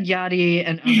glad Yadi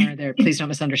and Ona are there. Please don't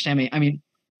misunderstand me. I mean,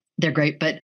 they're great,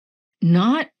 but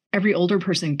not every older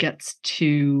person gets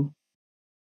to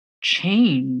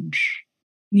change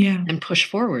and push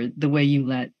forward the way you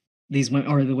let these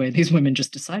women, or the way these women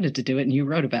just decided to do it and you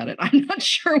wrote about it. I'm not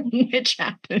sure which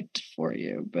happened for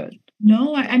you, but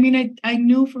no, I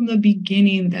knew from the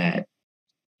beginning that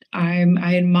I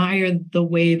admire the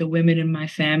way the women in my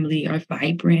family are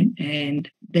vibrant and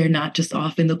they're not just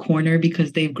off in the corner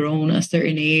because they've grown a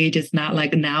certain age. It's not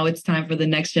like now it's time for the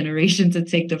next generation to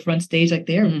take the front stage. Like,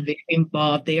 they're very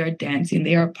involved. They are dancing.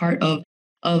 They are part of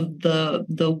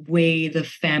the way the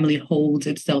family holds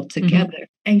itself together.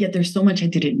 And yet there's so much I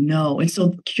didn't know. And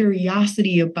so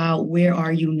curiosity about where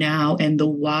are you now and the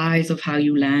whys of how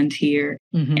you land here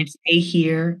and stay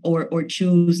here or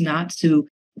choose not to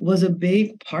was a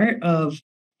big part of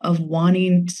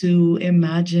wanting to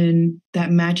imagine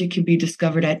that magic can be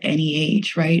discovered at any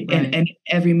age, right? And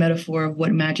every metaphor of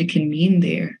what magic can mean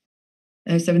there.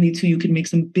 At 72, you can make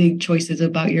some big choices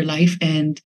about your life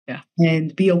and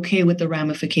be okay with the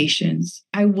ramifications.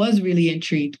 I was really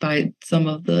intrigued by some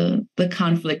of the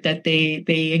conflict that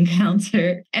they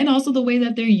encounter, and also the way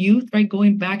that their youth, right,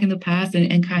 going back in the past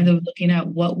and kind of looking at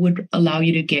what would allow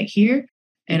you to get here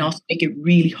and also make it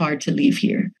really hard to leave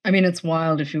here. I mean, it's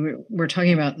wild if we're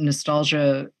talking about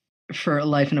nostalgia for a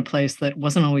life in a place that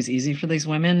wasn't always easy for these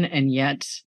women, and yet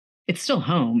it's still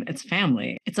home, it's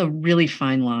family. It's a really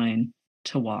fine line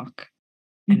to walk,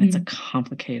 and it's a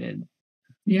complicated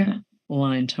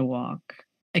line to walk.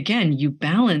 Again, you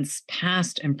balance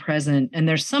past and present, and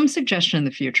there's some suggestion in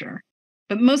the future,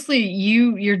 but mostly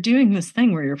you're doing this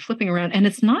thing where you're flipping around, and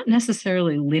it's not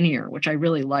necessarily linear, which I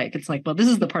really like. It's like, well, this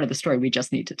is the part of the story we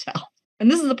just need to tell,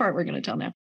 and this is the part we're going to tell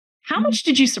now. How much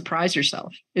did you surprise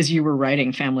yourself as you were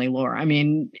writing family lore? I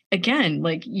mean, again,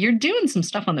 like, you're doing some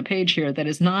stuff on the page here that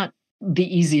is not the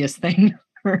easiest thing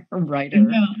for a writer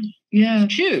to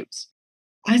choose.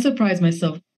 I surprised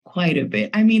myself quite a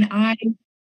bit. I mean, I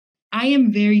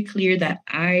am very clear that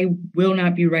I will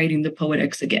not be writing the Poet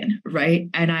X again, right?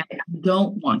 And I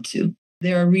don't want to.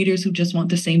 There are readers who just want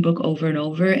the same book over and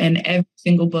over, and every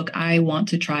single book I want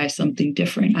to try something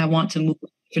different. I want to move.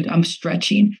 I'm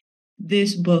stretching.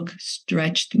 This book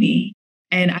stretched me.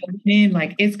 And I went in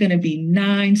like, it's going to be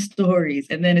 9 stories.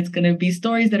 And then it's going to be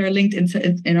stories that are linked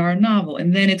in our novel.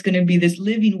 And then it's going to be this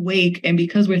living wake. And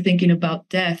because we're thinking about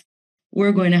death,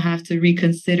 we're going to have to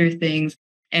reconsider things.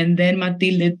 And then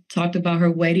Matilde talked about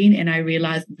her wedding. And I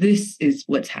realized this is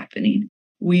what's happening.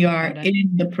 We are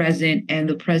in the present, and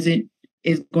the present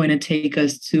is going to take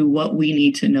us to what we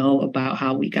need to know about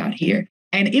how we got here.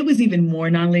 And it was even more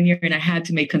nonlinear, and I had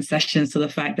to make concessions to the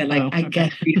fact that, like, I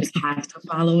guess readers have to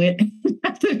follow it,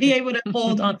 have to be able to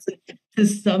hold on to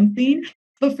something.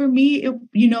 But for me,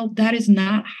 that is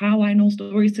not how I know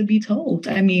stories to be told.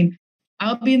 I mean,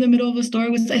 I'll be in the middle of a story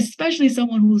with, especially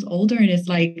someone who's older, and it's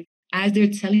like, as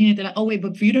they're telling it, they're like, oh, wait,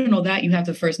 but for you to know that, you have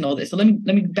to first know this. So let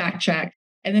me backtrack.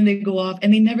 And then they go off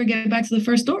and they never get back to the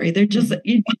first story. They're just,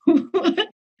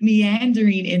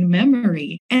 meandering in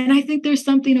memory. And I think there's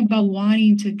something about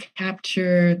wanting to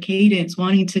capture cadence,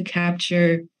 wanting to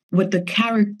capture what the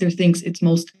character thinks it's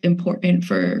most important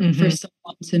for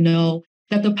someone to know,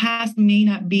 that the past may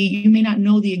not be, you may not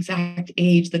know the exact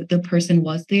age that the person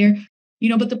was there,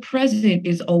 but the present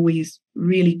is always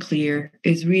really clear,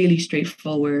 is really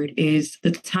straightforward, is the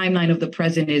timeline of the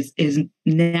present is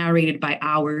narrated by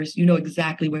hours. You know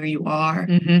exactly where you are.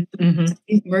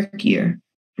 It's murkier.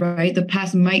 Right? The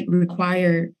past might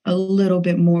require a little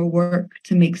bit more work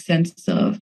to make sense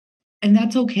of. And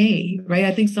that's okay, right?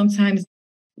 I think sometimes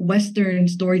Western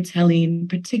storytelling,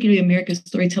 particularly American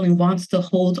storytelling, wants to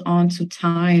hold on to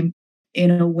time in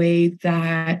a way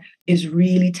that is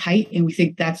really tight. And we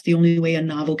think that's the only way a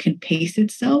novel can pace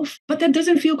itself. But that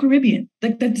doesn't feel Caribbean.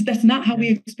 Like that's not how we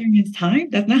experience time.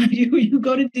 That's not how you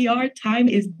go to DR. Time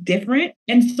is different.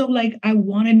 And so, like, I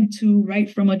wanted to write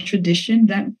from a tradition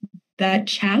that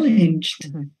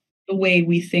challenged the way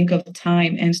we think of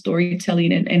time and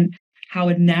storytelling and how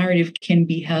a narrative can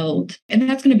be held. And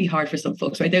that's going to be hard for some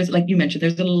folks, right? There's, like you mentioned,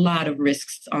 there's a lot of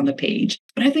risks on the page.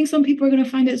 But I think some people are going to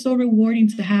find it so rewarding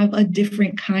to have a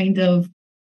different kind of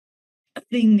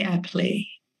thing at play.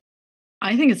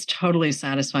 I think it's totally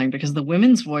satisfying because the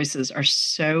women's voices are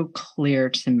so clear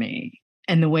to me.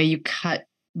 And the way you cut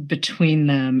between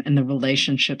them and the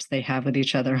relationships they have with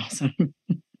each other also.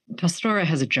 Pastora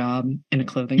has a job in a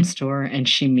clothing store, and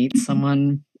she meets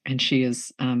someone, and she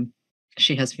has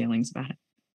feelings about it.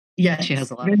 Yeah, she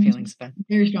has a lot of feelings about it.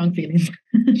 Very strong feelings.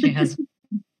 She has,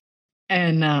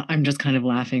 and I'm just kind of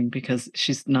laughing because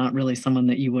she's not really someone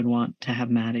that you would want to have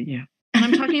mad at you. And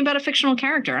I'm talking about a fictional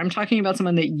character. I'm talking about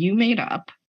someone that you made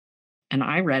up, and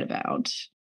I read about,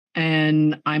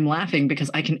 and I'm laughing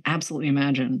because I can absolutely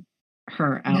imagine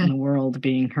her out in the world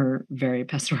being her very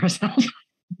Pastora self.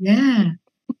 Yeah.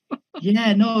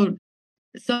 Yeah, no,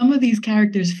 some of these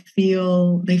characters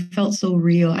felt so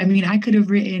real. I mean, I could have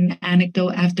written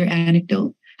anecdote after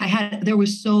anecdote. There were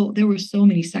so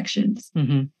many sections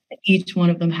that each one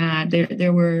of them had.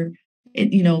 There were,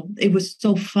 it was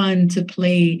so fun to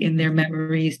play in their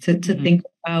memories, to think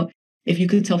about, if you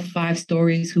could tell 5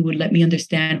 stories who would let me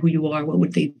understand who you are, what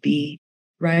would they be?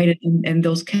 Right. And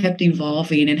those kept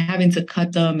evolving, and having to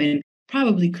cut them, and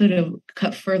probably could have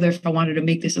cut further if I wanted to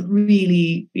make this a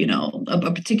really,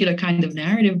 a particular kind of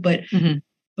narrative, but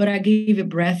I gave it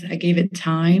breath, I gave it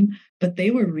time, but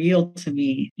they were real to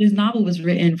me. This novel was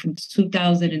written from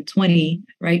 2020,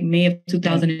 right? May of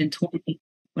 2020,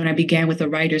 when I began with a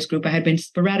writer's group. I had been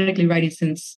sporadically writing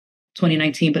since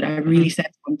 2019, but I really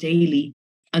sat down daily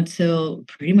until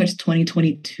pretty much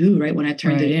 2022, right? When I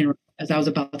turned it in, as I was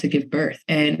about to give birth.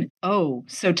 And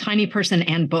so tiny person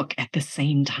and book at the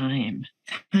same time.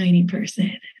 Tiny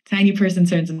person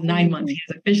turns 9 months. He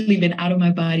has officially been out of my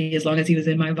body as long as he was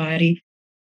in my body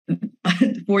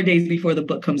 4 days before the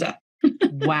book comes out.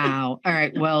 Wow. All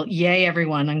right. Well, yay,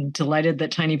 everyone. I'm delighted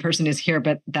that tiny person is here,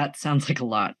 but that sounds like a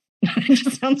lot. It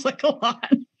just sounds like a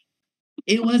lot.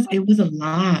 It was a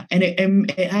lot. And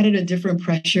it added a different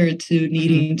pressure to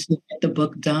needing to get the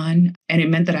book done. And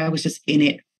it meant that I was just in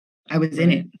it. I was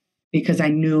in it because I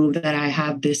knew that I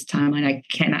have this time, and I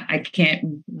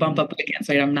can't bump up against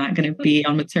it. I'm not going to be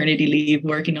on maternity leave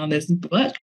working on this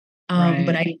book.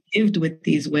 But I lived with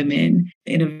these women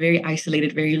in a very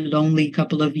isolated, very lonely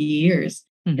couple of years.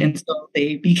 And so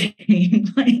they became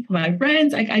like my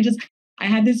friends. I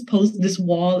had this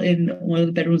wall in one of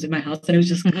the bedrooms in my house, and it was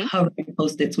just covered with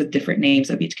Post-its with different names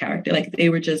of each character. Like, they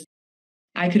were just,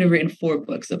 I could have written 4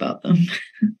 books about them.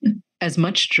 As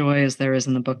much joy as there is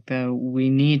in the book, though,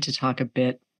 we need to talk a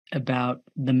bit about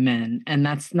the men. And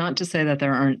that's not to say that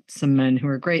there aren't some men who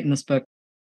are great in this book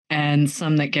and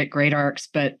some that get great arcs,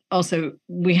 but also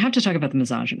we have to talk about the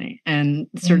misogyny. And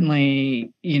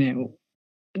certainly,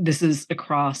 this is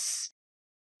across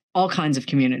all kinds of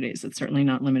communities. It's certainly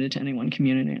not limited to any one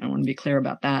community. I want to be clear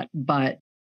about that. But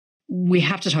we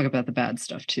have to talk about the bad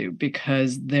stuff too,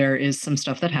 because there is some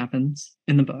stuff that happens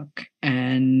in the book,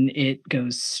 and it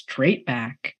goes straight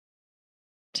back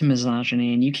to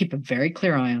misogyny, and you keep a very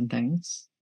clear eye on things.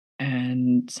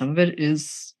 And some of it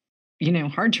is,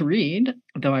 hard to read,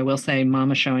 though I will say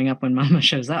Mama showing up when Mama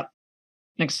shows up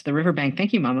next to the riverbank.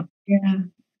 Thank you, Mama. Yeah.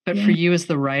 But for you as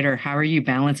the writer, how are you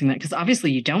balancing that? Because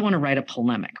obviously you don't want to write a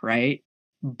polemic, right?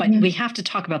 But we have to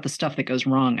talk about the stuff that goes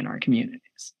wrong in our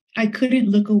communities. I couldn't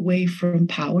look away from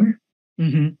power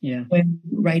when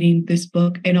writing this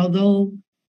book. And although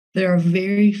there are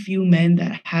very few men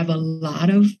that have a lot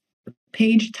of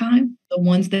page time, the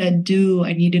ones that do,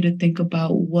 I needed to think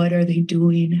about what are they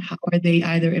doing? How are they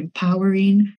either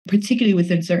empowering, particularly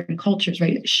within certain cultures,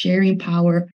 right? Sharing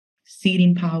power,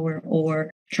 ceding power,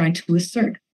 or trying to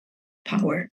assert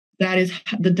power. That is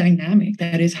the dynamic.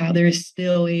 That is how there is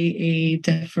still a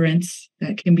deference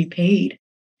that can be paid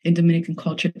in Dominican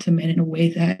culture to men in a way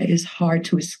that is hard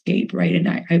to escape, right?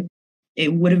 And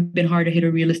it would have been hard to hit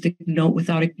a realistic note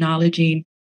without acknowledging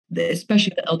that,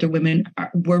 especially the elder women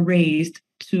were raised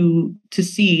to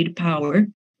cede power,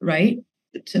 right,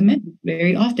 to men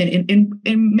very often in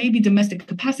maybe domestic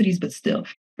capacities, but still,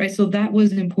 right? So that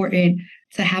was important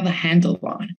to have a handle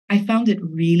on. I found it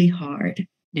really hard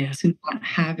to not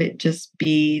have it just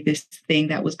be this thing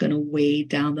that was going to weigh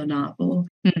down the novel.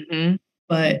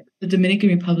 But the Dominican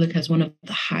Republic has one of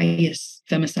the highest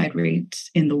femicide rates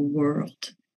in the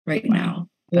world right now.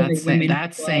 That is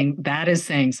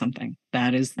saying something.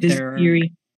 That is this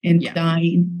theory and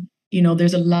dying. You know,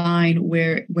 there's a line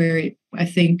where I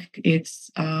think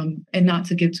it's and not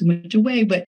to give too much away,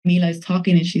 but Mila is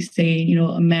talking and she's saying, you know,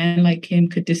 a man like him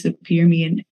could disappear me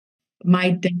and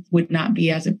my death would not be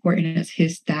as important as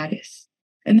his status.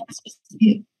 And that's just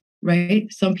it,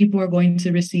 right? Some people are going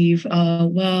to receive,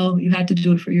 well, you had to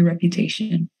do it for your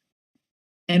reputation.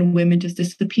 And women just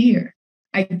disappear.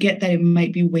 I get that it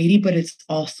might be weighty, but it's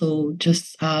also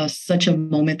just such a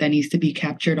moment that needs to be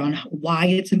captured on why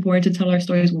it's important to tell our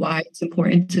stories, why it's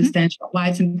important to stand strong, why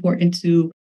it's important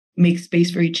to make space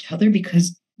for each other,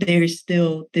 because there's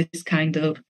still this kind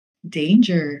of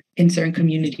danger in certain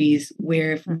communities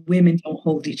where if women don't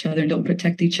hold each other and don't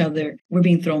protect each other, we're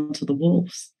being thrown to the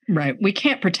wolves. Right. We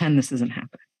can't pretend this isn't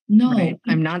happening. No. Right?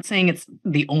 I'm not saying it's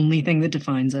the only thing that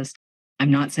defines us. I'm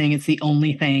not saying it's the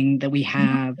only thing that we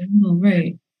have. No,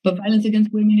 right. But violence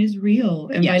against women is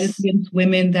real. And violence against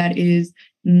women that is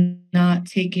not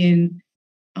taken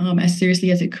as seriously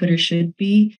as it could or should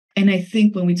be. And I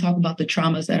think when we talk about the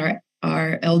traumas that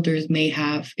our elders may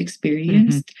have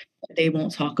experienced, they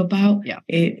won't talk about,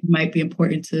 it might be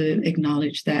important to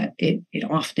acknowledge that it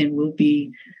often will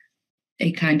be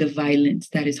a kind of violence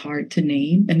that is hard to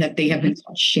name and that they have been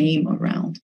taught shame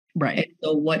around. Right. And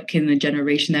so what can a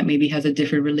generation that maybe has a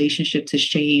different relationship to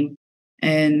shame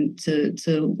and to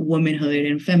womanhood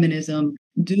and feminism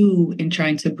do in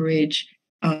trying to bridge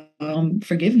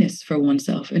forgiveness for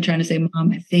oneself and trying to say,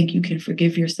 Mom, I think you can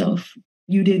forgive yourself.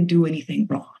 You didn't do anything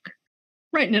wrong.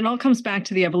 Right. And it all comes back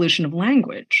to the evolution of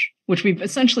language, which we've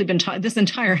essentially been taught. This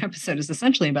entire episode is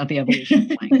essentially about the evolution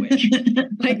of language.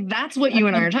 Like, that's what you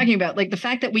and I are talking about. Like, the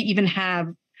fact that we even have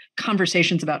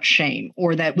conversations about shame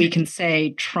or that we can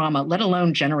say trauma, let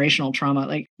alone generational trauma.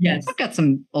 Like, I've got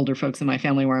some older folks in my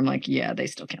family where I'm like, yeah, they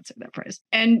still can't say that phrase.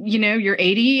 And, you know, you're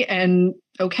 80 and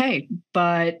okay,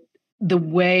 but the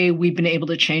way we've been able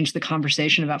to change the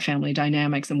conversation about family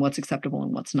dynamics and what's acceptable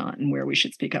and what's not and where we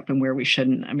should speak up and where we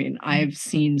shouldn't. I mean, I've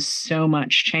seen so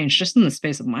much change just in the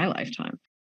space of my lifetime.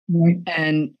 Right.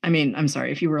 And I mean, I'm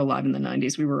sorry, if you were alive in the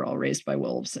 90s, we were all raised by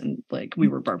wolves and like we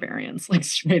were barbarians, like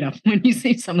straight up. When you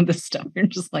see some of this stuff, you're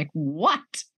just like, what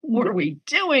were we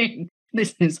doing?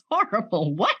 This is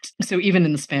horrible. What? So even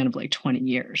in the span of like 20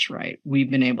 years, right, we've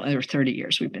been able, or 30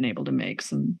 years, we've been able to make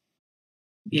some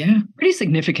pretty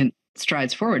significant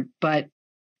strides forward. But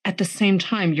at the same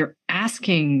time, you're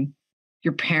asking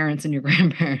your parents and your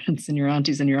grandparents and your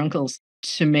aunties and your uncles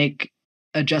to make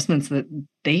adjustments that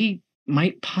they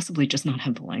might possibly just not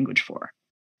have the language for.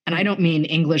 And I don't mean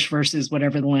English versus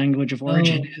whatever the language of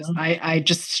origin is. I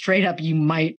just straight up, you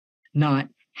might not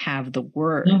have the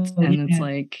words. And it's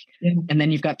like, and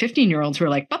then you've got 15-year-olds who are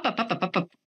like, bup, bup, bup, bup, bup, bup.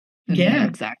 And they know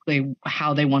exactly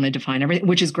how they want to define everything,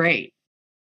 which is great.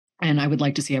 And I would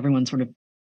like to see everyone sort of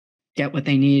get what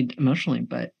they need emotionally.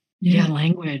 But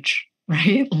language,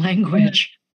 right?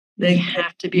 Language. They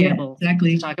have to be able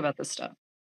to talk about this stuff.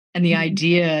 And the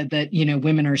idea that, you know,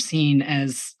 women are seen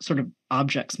as sort of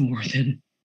objects more than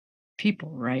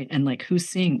people, right? And like, who's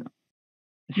seeing them?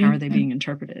 And how are they being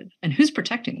interpreted? And who's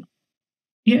protecting them?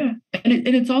 Yeah. And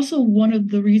it's also one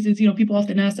of the reasons, you know, people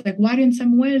often ask, like, why didn't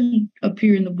Samuel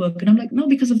appear in the book? And I'm like, no,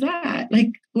 because of that. Like,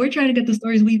 we're trying to get the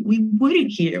stories we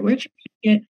wouldn't hear. We're trying to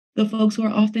get the folks who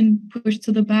are often pushed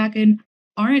to the back and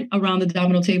aren't around the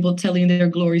domino table telling their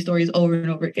glory stories over and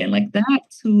over again. Like,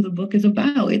 that's who the book is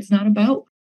about. It's not about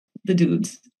the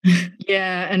dudes.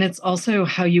 Yeah. And it's also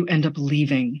how you end up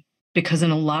leaving, because in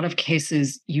a lot of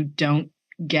cases, you don't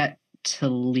get to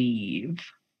leave.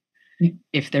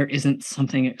 if there isn't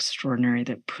something extraordinary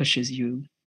that pushes you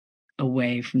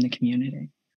away from the community.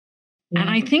 And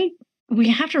I think we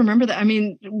have to remember that. I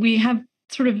mean, we have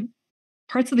sort of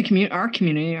parts of the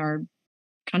community, our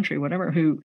country, whatever,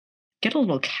 who get a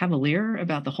little cavalier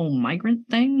about the whole migrant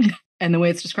thing and the way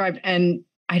it's described. And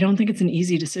I don't think it's an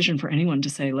easy decision for anyone to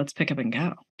say, let's pick up and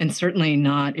go. And certainly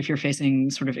not if you're facing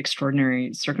sort of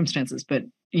extraordinary circumstances. But,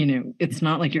 it's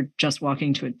not like you're just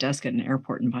walking to a desk at an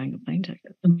airport and buying a plane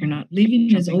ticket. You're not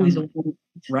leaving is always a war,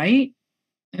 right?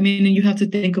 I mean, and you have to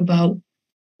think about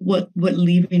what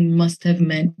leaving must have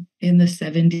meant in the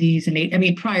 70s and 80s. I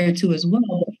mean, prior to as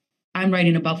well. I'm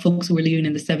writing about folks who were leaving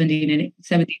in the 70s,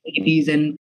 80s,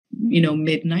 and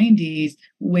mid 90s,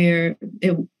 where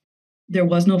there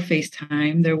was no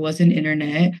FaceTime, there wasn't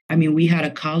internet. I mean, we had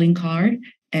a calling card,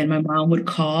 and my mom would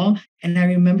call, and I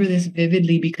remember this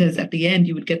vividly because at the end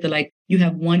you would get you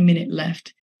have 1 minute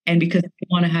left, and because I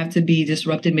didn't want to have to be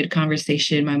disrupted mid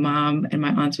conversation, my mom and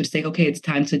my aunts would say, "Okay, it's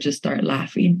time to just start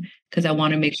laughing because I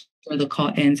want to make sure the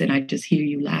call ends and I just hear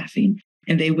you laughing."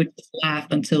 And they would just laugh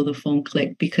until the phone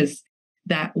clicked, because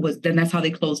that's how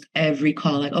they closed every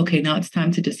call. Like, okay, now it's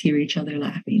time to just hear each other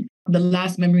laughing. The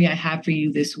last memory I have for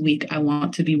you this week, I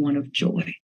want to be one of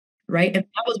joy. Right. And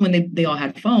that was when they all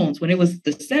had phones, when it was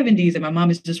the 70s and my mom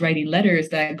is just writing letters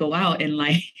that go out and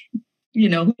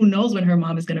who knows when her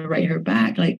mom is going to write her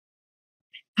back. Like,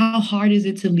 how hard is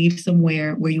it to leave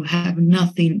somewhere where you have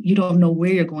nothing, you don't know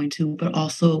where you're going to, but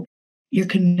also your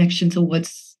connection to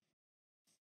what's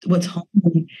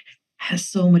home has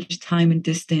so much time and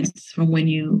distance from when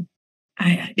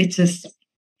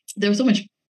there was so much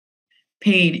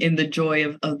pain in the joy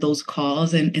of those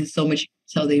calls and so much,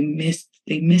 so they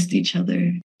missed each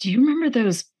other. Do you remember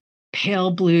those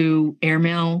pale blue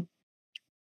airmail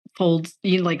folds,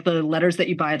 like the letters that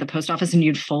you buy at the post office and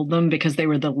you'd fold them because they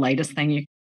were the lightest thing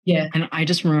Yeah. And I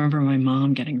just remember my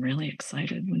mom getting really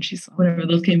excited when she saw whenever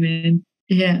those came in.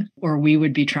 Yeah. Or we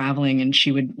would be traveling and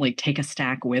she would take a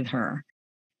stack with her.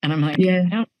 And I'm like,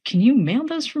 yeah. Can you mail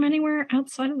those from anywhere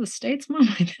outside of the States, Mom?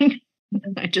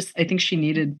 I think she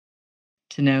needed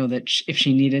to know that if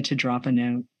she needed to drop a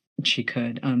note, she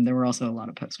could. There were also a lot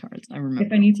of postcards. I remember.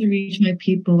 If I need to reach my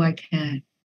people, I can.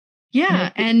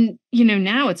 Yeah. And,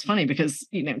 now it's funny because,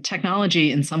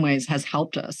 technology in some ways has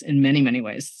helped us in many, many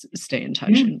ways stay in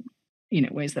touch in,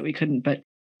 ways that we couldn't. But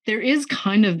there is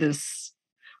kind of this,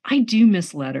 I do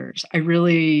miss letters. I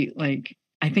really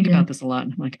I think about this a lot.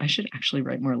 And I'm like, I should actually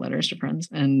write more letters to friends.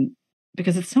 And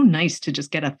because it's so nice to just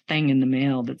get a thing in the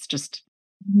mail that's just,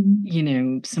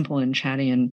 simple and chatty.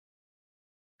 And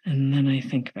then I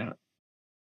think about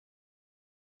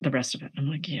the rest of it. I'm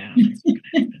like, yeah, that's not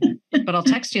gonna happen. But I'll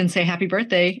text you and say happy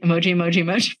birthday, emoji, emoji,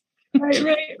 emoji.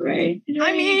 Right.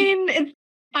 I mean,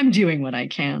 I'm doing what I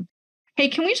can. Hey,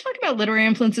 can we talk about literary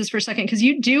influences for a second? Because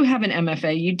you do have an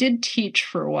MFA. You did teach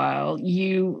for a while.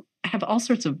 You have all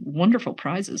sorts of wonderful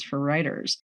prizes for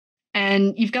writers.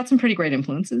 And you've got some pretty great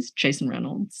influences. Jason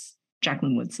Reynolds,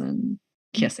 Jacqueline Woodson,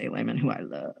 Kiese Lehman, who I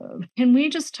love. Can we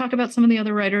just talk about some of the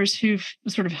other writers who've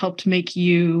sort of helped make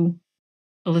you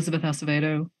Elizabeth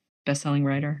Acevedo, best-selling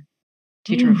writer,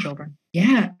 teacher of children?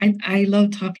 Yeah, I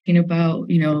love talking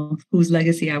about, whose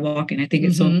legacy I walk in. I think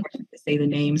it's so important to say the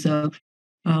names of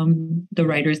the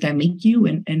writers that make you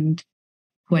and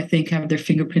who I think have their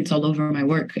fingerprints all over my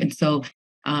work. And so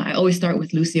I always start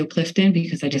with Lucille Clifton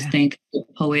because I just think the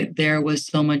poet, there was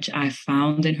so much I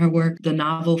found in her work. The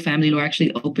novel Family Lore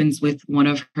actually opens with one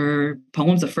of her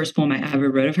poems, the first poem I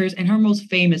ever read of hers, and her most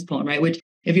famous poem, right? Which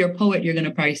if you're a poet, you're going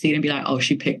to probably see it and be like, oh,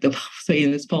 she picked the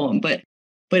famous poem. But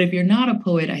if you're not a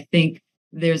poet, I think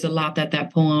there's a lot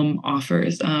that poem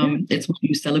offers. It's What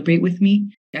You Celebrate With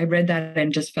Me. I read that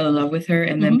and just fell in love with her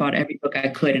and then bought every book I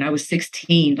could. And I was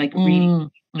 16, reading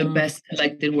the best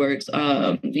selected works,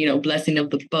 Blessing of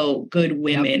the Boat, Good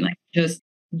Women, just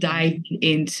dived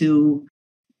into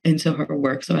her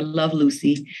work. So I love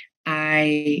Lucy.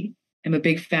 I am a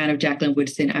big fan of Jacqueline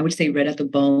Woodson. I would say Read at the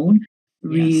Bone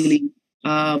really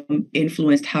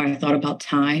influenced how I thought about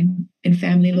time in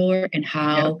Family Lore and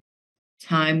how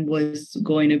time was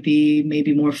going to be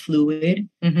maybe more fluid.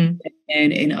 And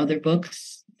in other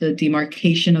books, the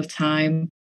demarcation of time,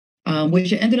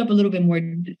 which ended up a little bit more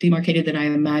demarcated than I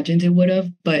imagined it would have.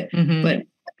 But that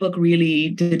book really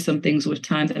did some things with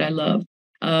time that I love.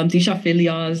 Disha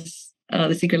Filia's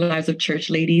The Secret Lives of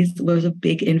Church Ladies was a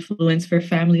big influence for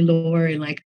Family Lore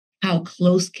and how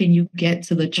close can you get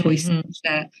to the choices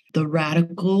that the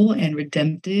radical and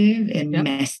redemptive and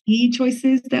messy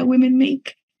choices that women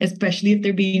make, especially if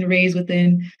they're being raised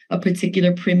within a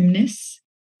particular primness,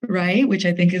 right? Which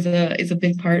I think is a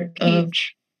big part of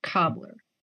Cobbler.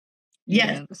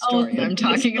 Yes. The story I'm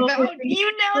talking about.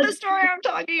 You know the story I'm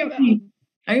talking about.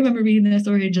 I remember reading that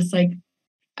story and just like,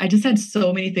 I just had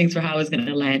so many things for how it was going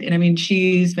to land. And I mean,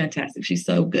 she's fantastic. She's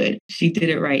so good. She did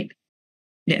it right.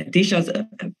 Yeah, Disha's,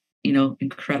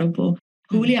 incredible.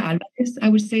 Julia Alvarez, I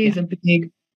would say, is a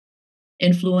big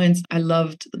influence. I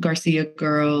loved the Garcia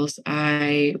Girls.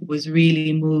 I was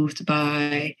really moved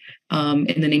by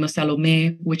In the Name of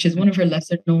Salome, which is one of her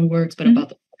lesser known works, but about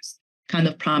the first kind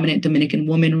of prominent Dominican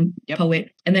woman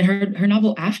poet. And then her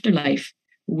novel Afterlife,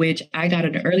 which I got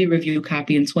an early review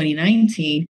copy in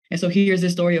 2019. And so here's the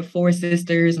story of four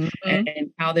sisters and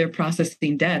how they're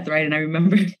processing death, right? And I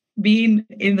remember being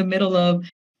in the middle of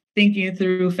thinking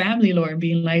through family lore and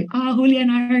being like, Julia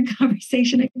and I are in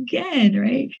conversation again,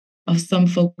 right? Of some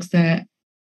folks that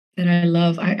I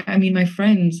love. I mean, my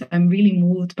friends, I'm really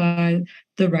moved by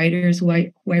the writers who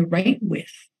I write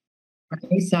with.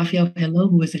 Right? Safia Hello,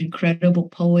 who is an incredible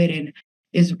poet and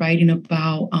is writing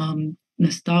about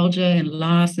nostalgia and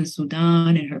loss in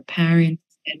Sudan and her parents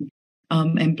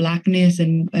and Blackness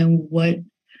and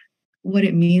what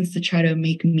it means to try to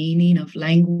make meaning of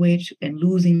language and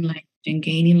losing language and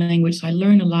gaining language. So I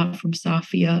learned a lot from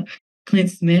Safia.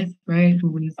 Clint Smith, right?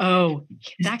 Who is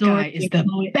that guy is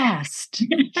the best.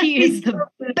 He is the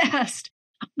best.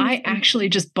 I actually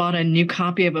just bought a new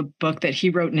copy of a book that he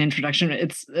wrote an introduction.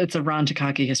 It's a Ron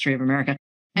Takaki History of America.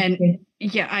 And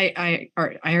I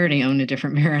already own a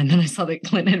different mirror. And then I saw that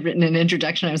Clint had written an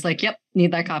introduction. I was like, yep,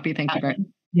 need that copy. Thank you, Brett.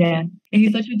 Yeah. And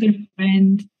he's such a good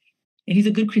friend. And he's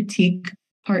a good critique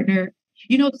partner.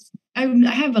 You know, I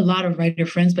have a lot of writer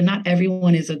friends, but not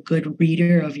everyone is a good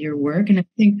reader of your work. And I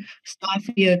think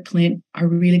Safia, Clint are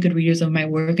really good readers of my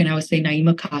work. And I would say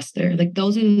Naima Koster. Like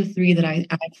those are the three that I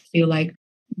feel like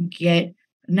get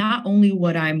not only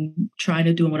what I'm trying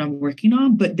to do and what I'm working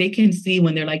on, but they can see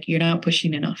when they're like, you're not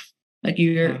pushing enough. Like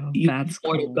you have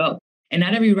more to go. And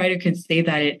not every writer can say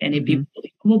that and it'd be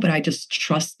really cool, but I just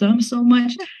trust them so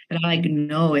much that I like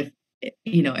know if,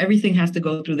 everything has to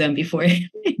go through them before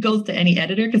it goes to any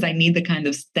editor, because I need the kind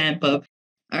of stamp of,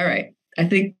 all right, I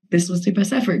think this was your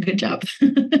best effort. Good job.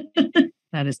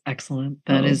 That is excellent.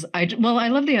 I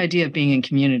love the idea of being in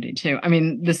community too. I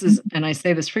mean, this is, and I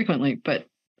say this frequently, but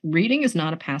reading is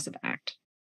not a passive act.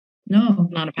 No,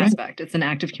 not a passive act. It's an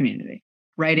act of community.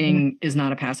 Writing is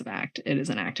not a passive act. It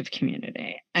is an act of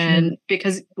community. And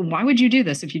because why would you do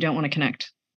this if you don't want to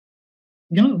connect?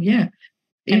 No, yeah.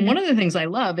 And one of the things I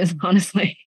love is,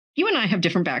 honestly, you and I have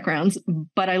different backgrounds,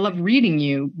 but I love reading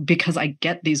you because I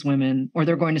get these women, or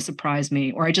they're going to surprise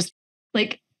me, or I just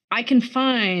I can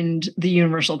find the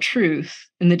universal truth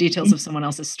in the details of someone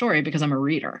else's story because I'm a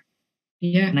reader.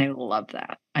 Yeah. And I love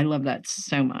that. I love that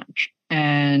so much.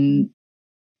 And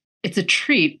it's a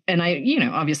treat. And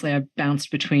obviously I've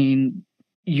bounced between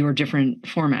your different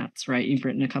formats, right? You've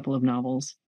written a couple of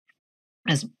novels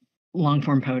as long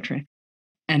form poetry.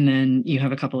 And then you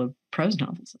have a couple of prose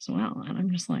novels as well. And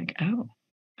I'm just like, oh,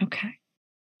 okay.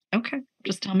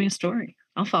 Just tell me a story.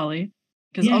 I'll follow you.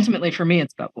 Because ultimately for me,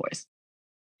 it's about voice.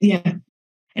 Yeah.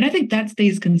 And I think that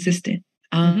stays consistent.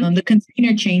 The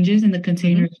container changes and the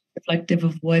container is reflective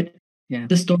of what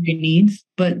the story needs.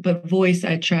 But voice,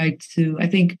 I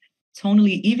think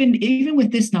tonally, even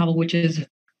with this novel, which is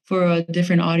for a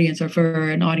different audience or for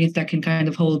an audience that can kind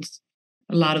of hold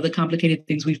a lot of the complicated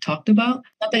things we've talked about.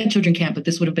 Not that children can't, but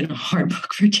this would have been a hard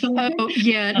book for children. Oh,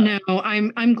 yeah, no,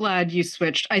 I'm glad you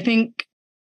switched. I think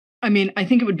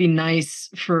it would be nice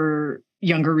for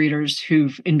younger readers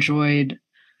who've enjoyed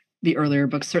the earlier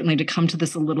books, certainly to come to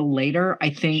this a little later. I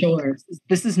think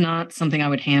this is not something I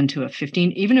would hand to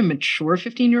even a mature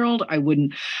 15-year-old. I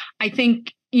wouldn't. I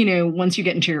think, once you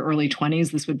get into your early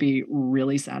 20s, this would be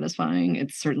really satisfying.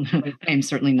 I'm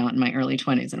certainly not in my early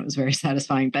 20s, and it was very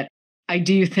satisfying, but I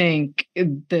do think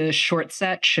the short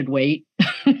set should wait.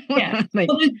 Yeah.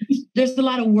 There's a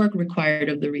lot of work required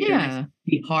of the reader. Yeah. It'd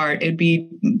be hard. It'd be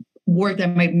work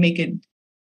that might make it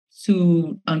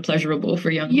too unpleasurable for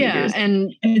young readers.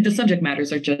 And the subject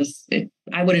matters are just,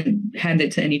 I wouldn't hand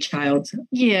it to any child.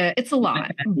 Yeah, it's a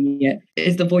lot.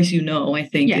 It's the voice, I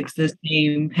think it's the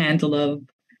same handle of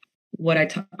what I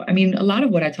talk. I mean, a lot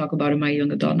of what I talk about in my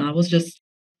young adult novels, just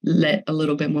let a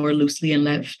little bit more loosely and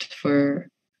left for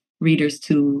readers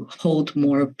to hold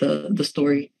more of the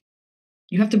story.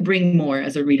 You have to bring more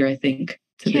as a reader, I think,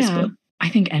 to this book. I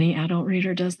think any adult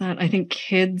reader does that. I think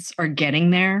kids are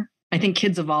getting there. I think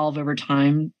kids evolve over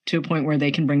time to a point where they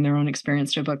can bring their own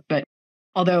experience to a book. But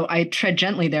although I tread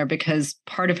gently there, because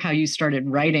part of how you started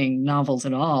writing novels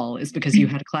at all is because you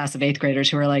had a class of 8th graders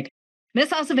who were like, Miss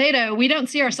Acevedo, we don't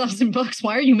see ourselves in books.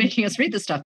 Why are you making us read this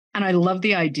stuff? And I love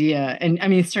the idea. And I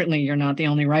mean, certainly you're not the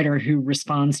only writer who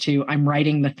responds to, I'm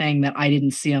writing the thing that I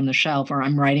didn't see on the shelf, or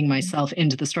I'm writing myself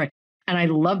into the story. And I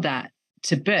love that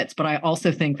to bits. But I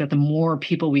also think that the more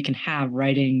people we can have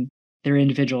writing their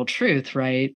individual truth,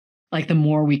 right? Like the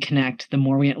more we connect, the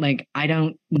more we like, I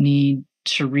don't need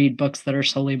to read books that are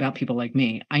solely about people like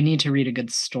me. I need to read a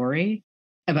good story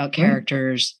about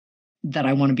characters that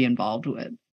I want to be involved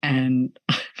with. And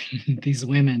these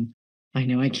women, I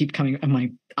know I keep coming, and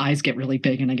my eyes get really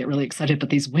big and I get really excited, but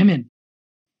these women,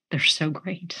 they're so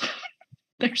great.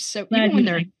 They're so,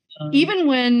 even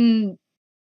when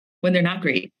they're not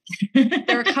great.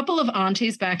 There are a couple of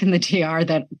aunties back in the TR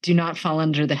that do not fall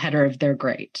under the header of they're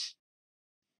great.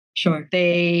 Sure.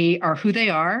 They are who they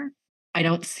are. I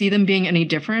don't see them being any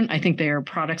different. I think they are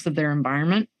products of their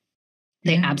environment.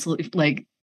 They absolutely, like,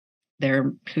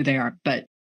 they're who they are, but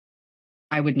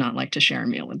I would not like to share a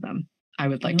meal with them. I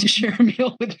would like to share a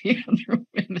meal with the other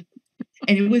women.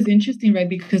 And it was interesting, right?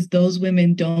 Because those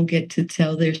women don't get to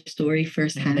tell their story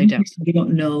firsthand. They don't. So they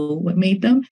don't know what made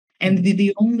them. And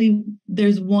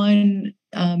there's one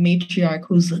matriarch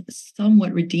who's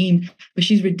somewhat redeemed, but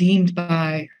she's redeemed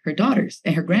by her daughters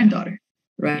and her granddaughter,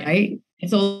 right? And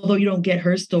so although you don't get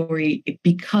her story,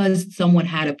 because someone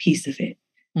had a piece of it,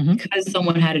 because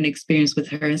someone had an experience with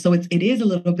her. And so it is a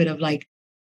little bit of like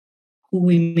who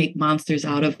we make monsters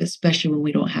out of, especially when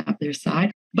we don't have their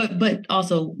side. But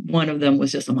also one of them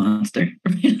was just a monster,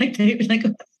 right?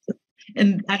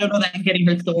 And I don't know that I'm getting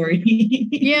her story.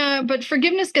 Yeah, but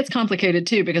forgiveness gets complicated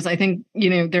too, because I think,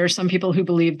 there are some people who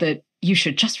believe that you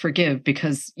should just forgive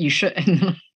because you should.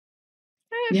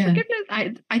 Forgiveness.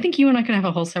 I think you and I can have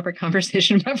a whole separate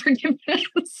conversation about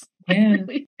forgiveness. Yeah,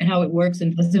 really. And how it works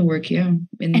and doesn't work. Yeah,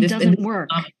 it doesn't work.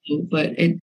 But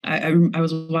I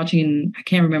was watching, I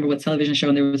can't remember what television show,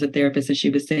 and there was a therapist, and she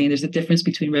was saying there's a difference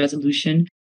between resolution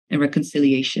and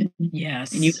reconciliation.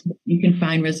 Yes. And you can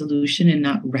find resolution and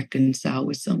not reconcile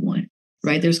with someone,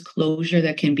 right? There's closure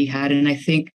that can be had. And I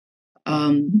think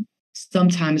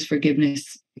sometimes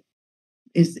forgiveness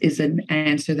is an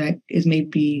answer that is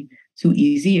maybe too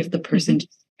easy if the person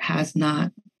has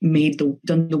not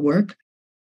done the work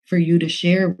for you to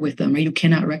share with them, or you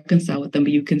cannot reconcile with them,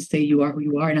 but you can say you are who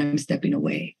you are and I'm stepping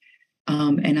away.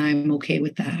 And I'm okay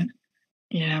with that.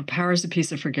 Yeah, power is a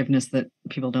piece of forgiveness that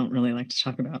people don't really like to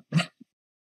talk about.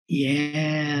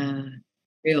 Yeah.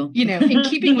 Real. In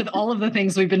keeping with all of the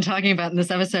things we've been talking about in this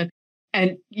episode,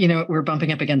 and, we're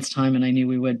bumping up against time, and I knew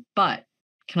we would, but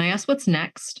can I ask what's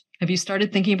next? Have you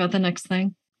started thinking about the next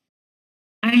thing?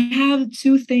 I have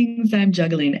two things I'm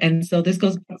juggling. And so this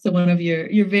goes back to one of your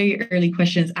very early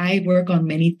questions. I work on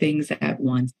many things at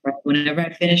once. Right? Whenever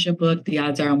I finish a book, the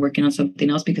odds are I'm working on something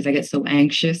else because I get so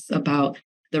anxious about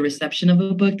the reception of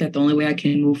a book that the only way I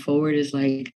can move forward is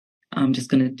like, I'm just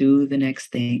going to do the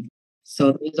next thing.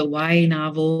 So there's a YA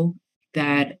novel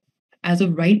that as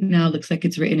of right now looks like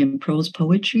it's written in prose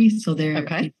poetry. So they're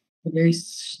very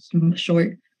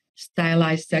short,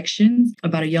 stylized sections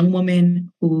about a young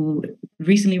woman who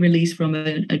recently released from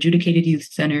an adjudicated youth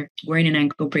center wearing an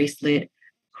ankle bracelet,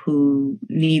 who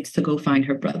needs to go find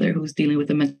her brother who's dealing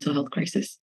with a mental health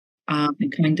crisis,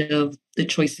 and kind of the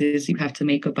choices you have to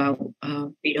make about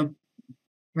freedom,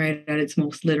 right, at its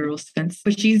most literal sense.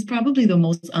 But she's probably the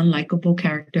most unlikable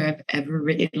character I've ever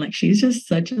written. Like, she's just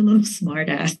such a little smart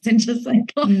ass and just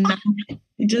like,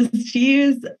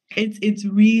 it's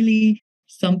really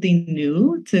something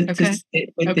new to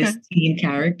sit with this teen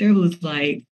character who's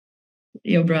like,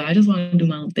 yo, bro, I just want to do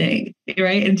my own thing,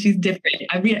 right? And she's different.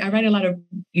 I write a lot of,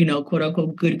 quote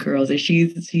unquote, good girls, and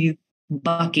she's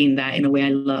bucking that in a way I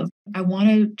love. I want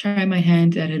to try my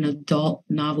hand at an adult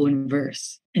novel in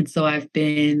verse. And so I've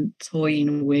been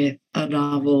toying with a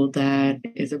novel that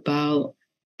is about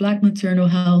Black maternal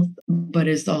health, but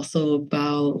it's also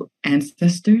about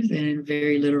ancestors, and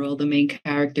very literal. The main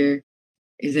character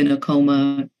is in a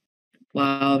coma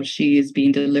while she is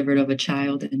being delivered of a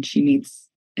child, and she meets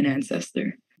an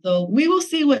ancestor. So we will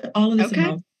see what all of this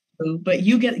amounts to, but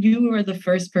you are the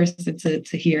first person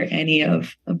to hear any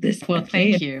of this. Well,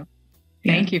 thank you.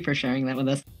 Yeah. Thank you for sharing that with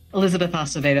us. Elizabeth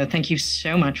Acevedo, thank you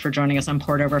so much for joining us on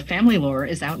Poured Over. Family Lore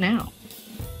is out now.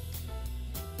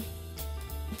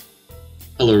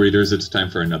 Hello, readers. It's time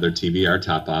for another TBR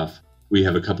Topoff. We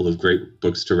have a couple of great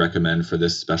books to recommend for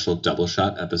this special double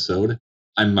shot episode.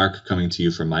 I'm Mark, coming to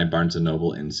you from my Barnes &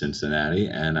 Noble in Cincinnati,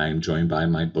 and I'm joined by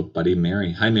my book buddy,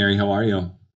 Mary. Hi, Mary. How are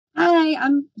you? Hi,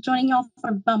 I'm joining y'all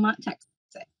from Beaumont, Texas.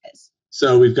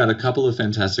 So we've got a couple of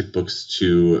fantastic books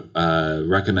to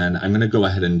recommend. I'm going to go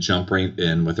ahead and jump right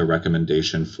in with a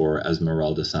recommendation for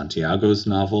Esmeralda Santiago's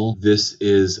novel. This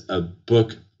is a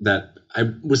book that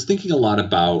I was thinking a lot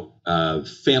about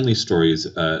family stories,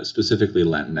 specifically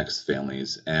Latinx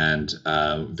families, and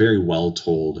very well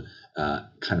told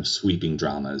kind of sweeping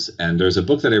dramas. And there's a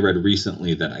book that I read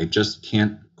recently that I just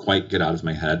can't quite get out of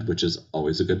my head, which is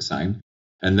always a good sign.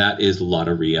 And that is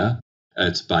Lotteria.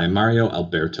 It's by Mario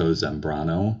Alberto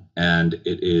Zambrano, and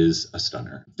it is a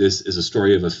stunner. This is a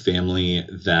story of a family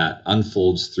that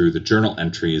unfolds through the journal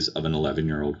entries of an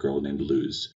 11-year-old girl named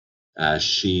Luz.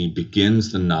 She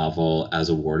begins the novel as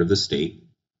a ward of the state.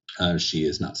 She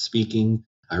is not speaking.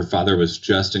 Her father was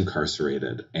just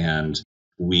incarcerated, and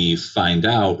we find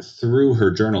out through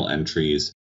her journal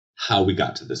entries how we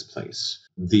got to this place.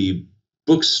 The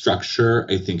book structure,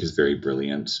 I think, is very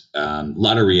brilliant.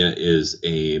 Lotteria is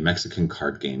a Mexican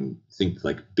card game. Think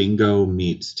like bingo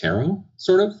meets tarot,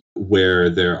 sort of, where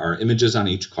there are images on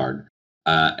each card.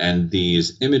 And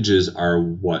these images are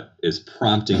what is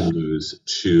prompting Luz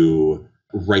to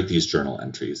write these journal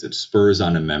entries. It spurs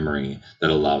on a memory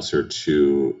that allows her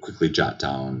to quickly jot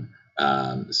down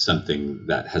something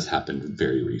that has happened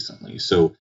very recently.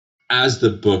 So as the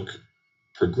book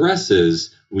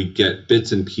progresses, we get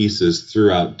bits and pieces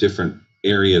throughout different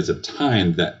areas of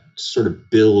time that sort of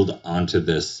build onto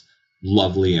this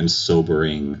lovely and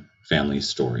sobering family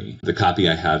story. The copy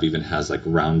I have even has like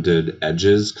rounded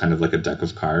edges, kind of like a deck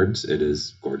of cards. It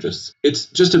is gorgeous. It's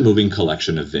just a moving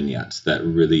collection of vignettes that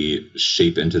really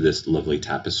shape into this lovely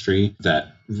tapestry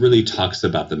that really talks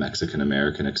about the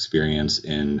Mexican-American experience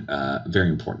in very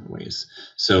important ways.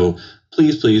 So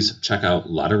please check out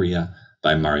Lotteria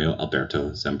by Mario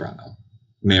Alberto Zambrano.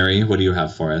 Mary, what do you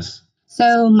have for us?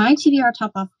 So my TBR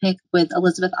Topoff pick with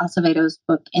Elizabeth Acevedo's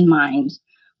book in mind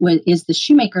is The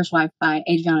Shoemaker's Wife by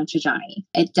Adriana Trigiani.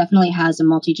 It definitely has a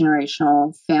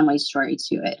multi-generational family story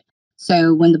to it.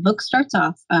 So when the book starts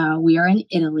off, we are in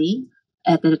Italy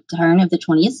at the turn of the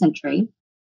 20th century,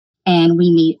 and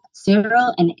we meet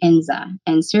Cyril and Enza.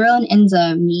 And Cyril and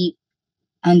Enza meet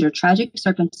under tragic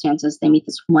circumstances. They meet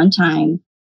this one time,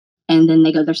 and then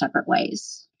they go their separate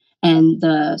ways. And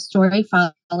the story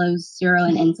follows Cyril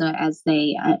and Enza as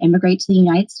they immigrate to the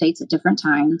United States at different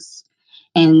times.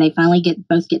 And they finally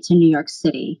both get to New York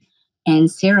City. And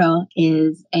Cyril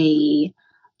is a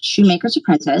shoemaker's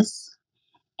apprentice,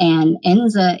 and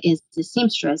Enza is the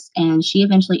seamstress, and she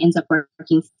eventually ends up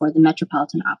working for the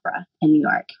Metropolitan Opera in New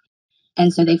York.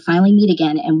 And so they finally meet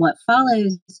again. And what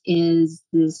follows is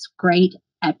this great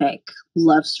epic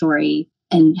love story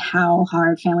and how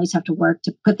hard families have to work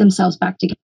to put themselves back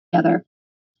together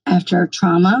after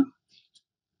trauma.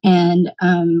 And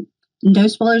no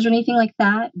spoilers or anything like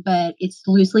that, but it's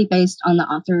loosely based on the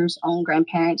author's own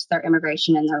grandparents, their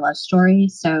immigration, and their love story.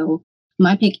 So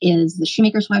my pick is The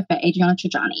Shoemaker's Wife by Adriana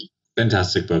Trigiani.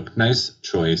 Fantastic book. Nice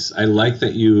choice. I like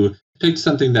that you picked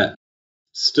something that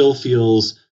still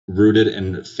feels rooted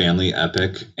in family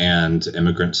epic and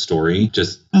immigrant story.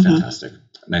 Just fantastic.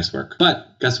 Nice work.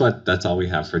 But guess what? That's all we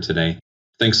have for today.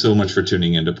 Thanks so much for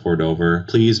tuning in to Poured Over.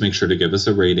 Please make sure to give us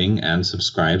a rating and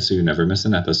subscribe so you never miss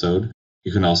an episode.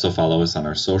 You can also follow us on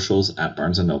our socials at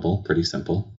Barnes & Noble. Pretty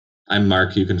simple. I'm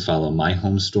Mark. You can follow my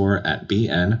home store at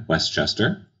BN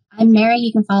Westchester. I'm Mary.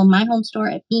 You can follow my home store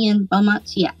at BN Beaumont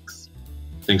TX.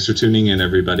 Thanks for tuning in,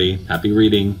 everybody. Happy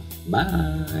reading. Bye.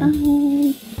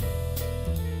 Bye.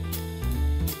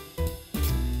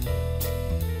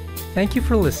 Thank you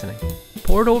for listening.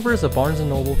 Poured Over is a Barnes &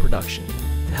 Noble production.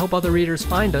 To help other readers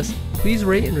find us, please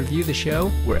rate and review the show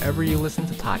wherever you listen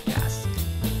to podcasts.